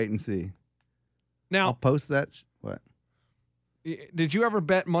can wait and see. Now, I'll post that. What? Did you ever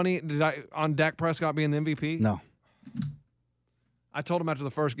bet money on Dak Prescott being the MVP? No. I told him after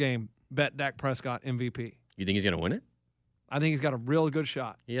the first game, bet Dak Prescott MVP. You think he's going to win it? I think he's got a real good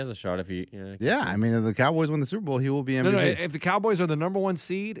shot. He has a shot if he. Yeah, I mean, if the Cowboys win the Super Bowl, he will be MVP. No, if the Cowboys are the number 1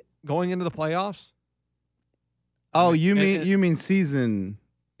 seed going into the playoffs. Oh, you mean season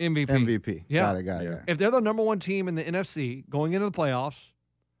MVP? Yeah. Got it. If they're the number 1 team in the NFC going into the playoffs,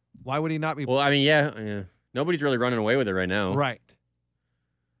 why would he not be? Well, I mean, yeah. Nobody's really running away with it right now. Right.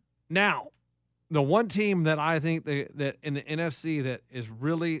 Now, the one team that I think that in the NFC that is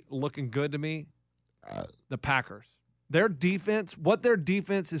really looking good to me, the Packers. Their defense, what their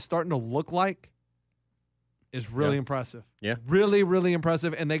defense is starting to look like is really impressive. Yeah. Really, really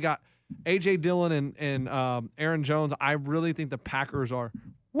impressive. And they got A.J. Dillon and Aaron Jones. I really think the Packers are.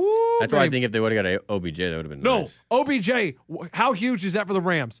 Woo, That's why I think if they would have got OBJ, that would have been nice. No, OBJ, how huge is that for the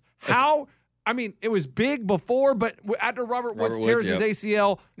Rams? I mean, it was big before, but after Robert Woods tears his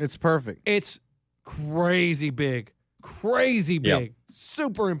ACL. It's perfect. It's crazy big. Crazy big. Yep.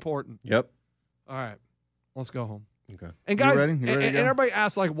 Super important. Yep. All right. Let's go home. Okay. And guys, You ready and everybody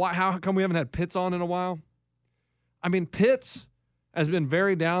asks, like, why? How come we haven't had Pitts on in a while? I mean, Pitts has been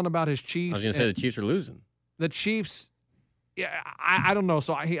very down about his Chiefs. I was going to say the Chiefs are losing. The Chiefs, I don't know.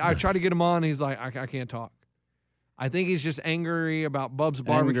 So I tried to get him on. He's like, I can't talk. I think he's just angry about Bub's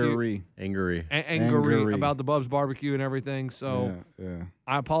barbecue. Angry about the Bub's barbecue and everything. So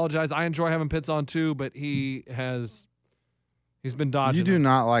I apologize. I enjoy having Pitts on too, but he's been dodging. You do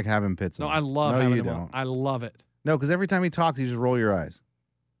not like having Pitts on. No, I love having him on. I love it. No, because every time he talks, you just roll your eyes.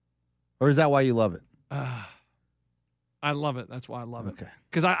 Or is that why you love it? I love it. That's why I love it.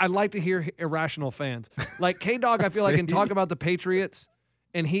 Because I like to hear irrational fans. Like K-Dog, I feel like can talk about the Patriots,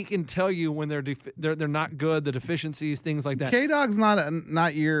 and he can tell you when they're not good, the deficiencies, things like that. K-Dog's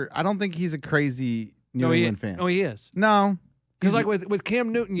not your. I don't think he's a crazy New England fan. No, he is. No, because like with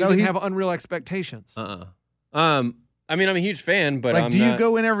Cam Newton, you didn't have unreal expectations. I mean, I'm a huge fan, but like, you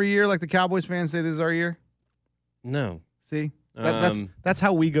go in every year like the Cowboys fans say this is our year? No. See, that's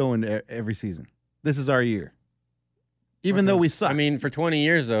how we go into every season. This is our year, even though we suck. I mean, for 20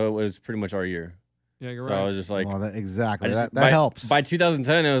 years though, it was pretty much our year. Yeah, you're so right. I was just like, exactly. That helps. By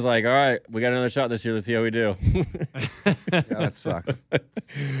 2010, it was like, all right, we got another shot this year. Let's see how we do. Yeah, that sucks.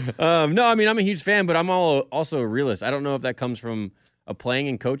 No, I mean, I'm a huge fan, but I'm also a realist. I don't know if that comes from a playing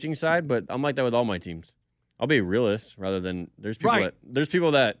and coaching side, but I'm like that with all my teams. I'll be a realist rather than there's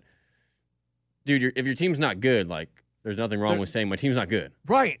people that, dude, if your team's not good, like there's nothing wrong with saying my team's not good.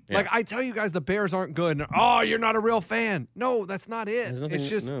 Right. Yeah. Like I tell you guys the Bears aren't good. And, you're not a real fan. No, that's not it. It's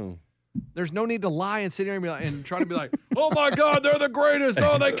just there's no need to lie and sit here and try to be like, oh my God, they're the greatest.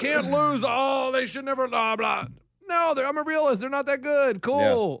 Oh, they can't lose. Oh, they should never blah blah. No, I'm a realist. They're not that good.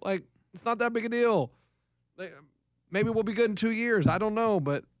 Cool. Yeah. Like it's not that big a deal. Maybe we'll be good in 2 years. I don't know,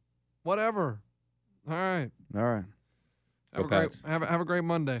 but whatever. All right. Have a great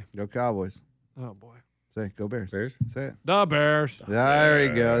Monday. Go Cowboys. Oh boy. Say go Bears. Bears. Say it. The Bears. There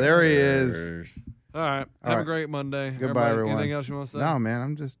you go. There he is. All right. Have a great Monday. Goodbye, everyone. Anything else you want to say? No, man.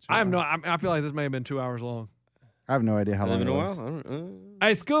 I'm just. I feel like this may have been 2 hours long. I have no idea how long it was.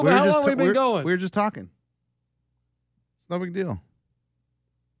 Hey, Scuba, how long have we been going? We were just talking. It's no big deal.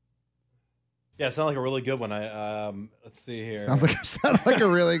 Yeah, it sounded like a really good one. Let's see here. Sounds like a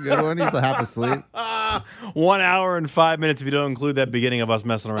really good one. He's half asleep. 1 hour and 5 minutes if you don't include that beginning of us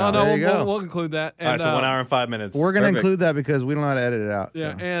messing around. Oh, no, we'll include that. All right, so 1 hour and 5 minutes. We're going to include that because we don't know how to edit it out.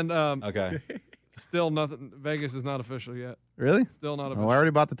 Yeah, so. and okay. Still nothing. Vegas is not official yet. Really? Still not official. Oh, I already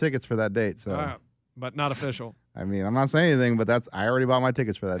bought the tickets for that date. So. All right, but not official. I mean, I'm not saying anything, but I already bought my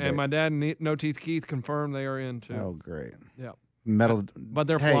tickets for that date. And my dad and No Teeth Keith confirmed they are in too. Oh, great. Yeah. Metal. But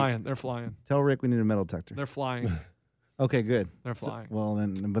they're flying. They're flying. Tell Rick we need a metal detector. They're flying. Okay, good. They're flying. Well,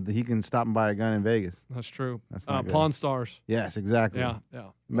 then, but he can stop and buy a gun in Vegas. That's true. That's not good. Pawn Stars. Yes, exactly. Yeah.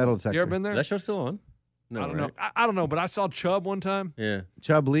 Metal detector. You ever been there? That show's still on? No, I don't know. I don't know, but I saw Chubb one time. Yeah.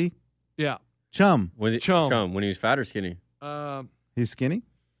 Chubb Lee? Yeah. Chum. Chum. When he was fat or skinny? He's skinny?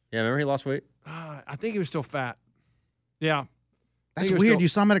 Yeah, remember he lost weight? I think he was still fat. Yeah. That's weird. You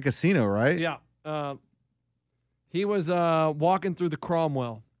saw him at a casino, right? Yeah. He was walking through the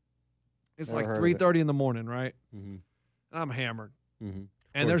Cromwell. It's like 3:30 in the morning, right? Mm-hmm. And I'm hammered. Mm-hmm.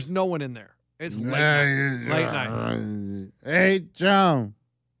 And there's no one in there. It's late night. Hey, Chum.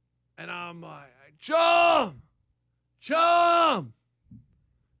 And I'm like, Chum!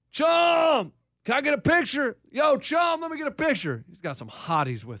 Can I get a picture? Yo, Chum, let me get a picture. He's got some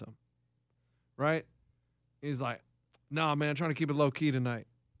hotties with him, right? He's like, nah, man, I'm trying to keep it low-key tonight.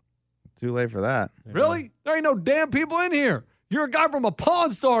 Too late for that. Really? There ain't no damn people in here. You're a guy from a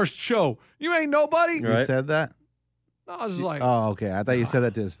Pawn Stars show. You ain't nobody. You said that? No, I was just like, Oh, okay. I thought you said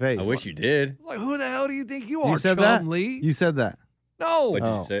that to his face. I wish you did. like, who the hell do you think you are, You said Chum that? Lee? You said that. No. What did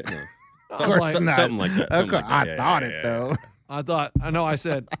Oh. you say? No. I was like, Something like that. Of something course, like that. I thought it, though. I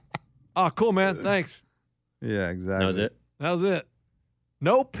said, oh, cool, man. Thanks. Yeah, exactly. That was it. That was it.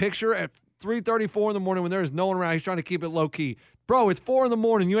 No picture at 3:34 in the morning when there's no one around. He's trying to keep it low key. Bro, it's 4 in the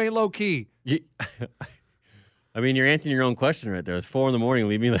morning. You ain't low key. I mean, you're answering your own question right there. It's 4 a.m.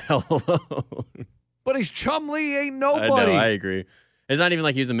 Leave me the hell alone. But he's Chum Lee. Ain't I nobody. know. I agree. It's not even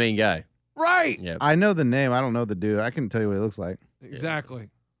like he's the main guy. Right. Yeah. I know the name. I don't know the dude. I can tell you what he looks like. Exactly.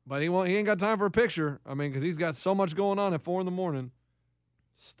 But he ain't got time for a picture. I mean, because he's got so much going on at 4 in the morning.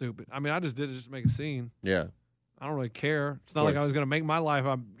 Stupid. I mean, I just did it just to make a scene. Yeah. I don't really care. It's not like I was going to make my life.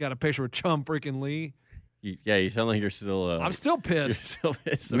 I've got a picture with Chum freaking Lee. You sound like you're still. I'm still You're pissed. still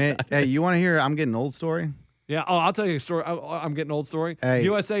pissed. Man, hey, you want to hear I'm getting old story? Yeah. Oh, I'll tell you a story. I'm getting an old story. Hey.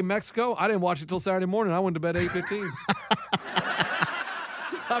 USA, Mexico. I didn't watch it till Saturday morning. I went to bed 8:15.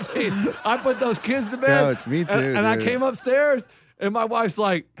 I mean, I put those kids to bed. Coach, me too, And I dude. came upstairs, and my wife's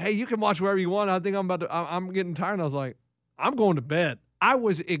like, "Hey, you can watch wherever you want." I think I'm getting tired. And I was like, "I'm going to bed." I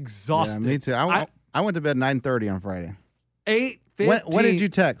was exhausted. Yeah, me too. I went to bed 9:30 on Friday. 8:15. When did you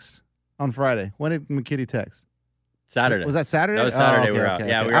text on Friday? When did McKitty text? Saturday. Was that Saturday? That was Saturday. Oh, we were okay, out. okay,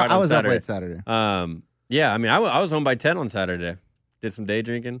 Yeah, okay. we were out I on was Saturday. up late Saturday. Yeah, I mean, I was home by 10 on Saturday. Did some day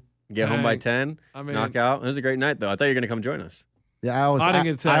drinking. Get home by 10. I mean- knock out. It was a great night, though. I thought you were going to come join us. Yeah, I didn't get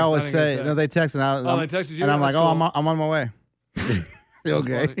a text. I always I didn't get a say text. no. They text and they texted you? and I'm like, That's oh, cool. I'm on my way.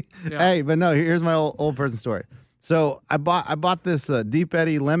 Okay. funny. Yeah. Hey, but no. Here's my old person story. So I bought this Deep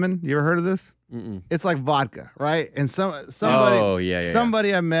Eddy lemon. You ever heard of this? Mm-mm. It's like vodka, right? And somebody, Oh, yeah.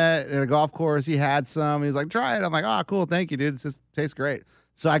 somebody I met at a golf course, he had some. He was like, "Try it." I'm like, "Oh, cool, thank you, dude. It just tastes great."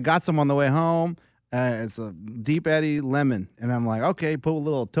 So I got some on the way home. It's a Deep Eddy lemon, and I'm like, "Okay, put a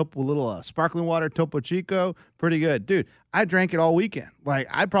little sparkling water, Topo Chico, pretty good, dude." I drank it all weekend. Like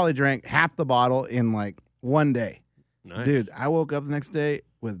I probably drank half the bottle in like one day. Nice. Dude, I woke up the next day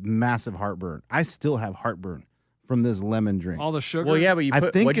with massive heartburn. I still have heartburn from this lemon drink. All the sugar. Well, yeah, but you I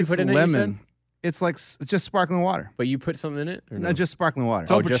put, think what'd you it's put in it, you lemon. said? It's like it's just sparkling water. But you put something in it? Or No, just sparkling water.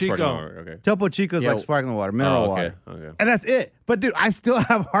 Topo just Chico. sparkling water. Okay. Topo Chico is Yeah. like sparkling water, mineral okay. water. Okay. And that's it. But dude, I still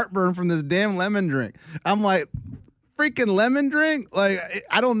have heartburn from this damn lemon drink. I'm like, freaking lemon drink? Like,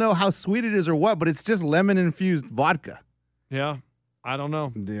 I don't know how sweet it is or what, but it's just lemon infused vodka. Yeah. I don't know.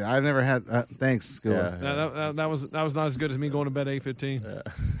 Dude, I've never had. Thanks, School. Yeah. That was not as good as me going to bed at 8:15.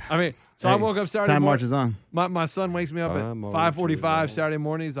 I mean, so I woke up Saturday Time morning. marches on. My son wakes me up at Time marches 5:45 on. Saturday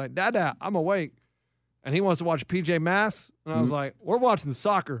morning. He's like, Dad, I'm awake. And he wants to watch PJ Masks. And I was like, we're watching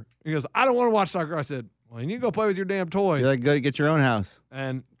soccer. He goes, I don't want to watch soccer. I said, well, you need to go play with your damn toys. You're like, go to get your own house.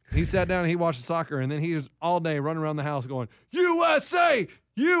 And he sat down and he watched the soccer. And then he was all day running around the house going, USA,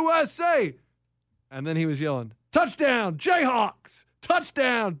 USA. And then he was yelling, touchdown, Jayhawks,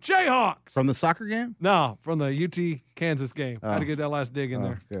 touchdown, Jayhawks. From the soccer game? No, from the UT Kansas game. I had to get that last dig in Oh,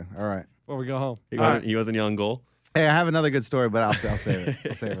 there good. All right. before we go home. He wasn't yelling goal? Hey, I have another good story, but I'll save it.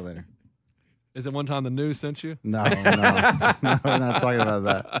 I'll save it later. Is it one time the news sent you? No, no, we're not talking about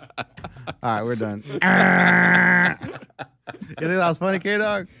that. All right, we're done. You think that was funny,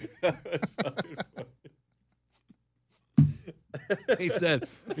 K-Dog? He said,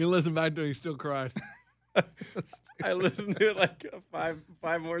 he listened back to it, he still cried. I listened to it like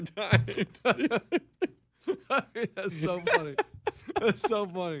five more times. That's so funny. That's so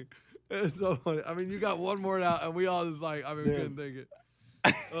funny. It's so funny. I mean, you got one more out, and we all just like, I mean, we couldn't think it.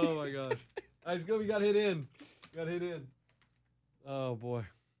 Oh, my gosh. All right, it's good. We got hit in. Got hit in. Oh, boy.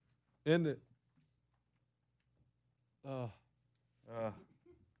 End it. Oh. You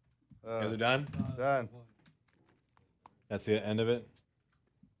guys are done? Done. That's the end of it?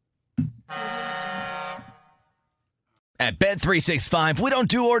 At Bet365, we don't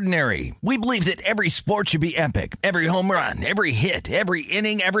do ordinary. We believe that every sport should be epic. Every home run, every hit, every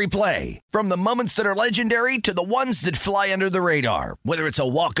inning, every play. From the moments that are legendary to the ones that fly under the radar. Whether it's a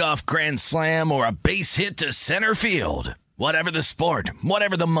walk-off grand slam or a base hit to center field. Whatever the sport,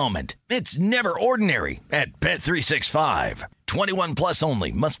 whatever the moment. It's never ordinary at Bet365. 21 plus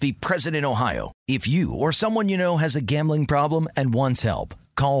only. Must be present in Ohio. If you or someone you know has a gambling problem and wants help,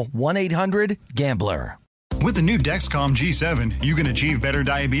 call 1-800-GAMBLER. With the new Dexcom G7, you can achieve better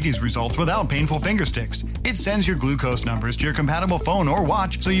diabetes results without painful finger sticks. It sends your glucose numbers to your compatible phone or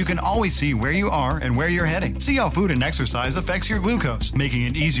watch so you can always see where you are and where you're heading. See how food and exercise affects your glucose, making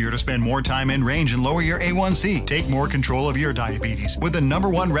it easier to spend more time in range and lower your A1C. Take more control of your diabetes with the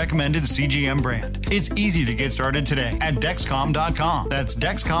 #1 recommended CGM brand. It's easy to get started today at Dexcom.com. That's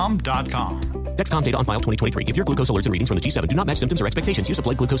Dexcom.com. Dexcom data on file 2023. If your glucose alerts and readings from the G7 do not match symptoms or expectations, use a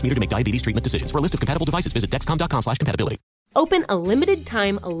blood glucose meter to make diabetes treatment decisions. For a list of compatible devices, visit Dexcom.com/compatibility. Open a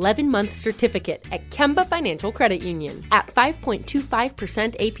limited-time 11-month certificate at Kemba Financial Credit Union. At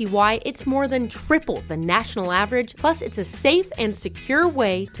 5.25% APY, it's more than triple the national average, plus it's a safe and secure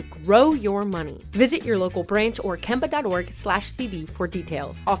way to grow your money. Visit your local branch or kemba.org/cb for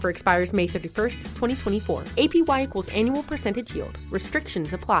details. Offer expires May 31st, 2024. APY equals annual percentage yield.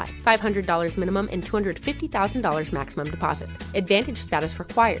 Restrictions apply. $500 minimum and $250,000 maximum deposit. Advantage status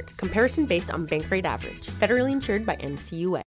required. Comparison based on bank rate average. Federally insured by NCUA.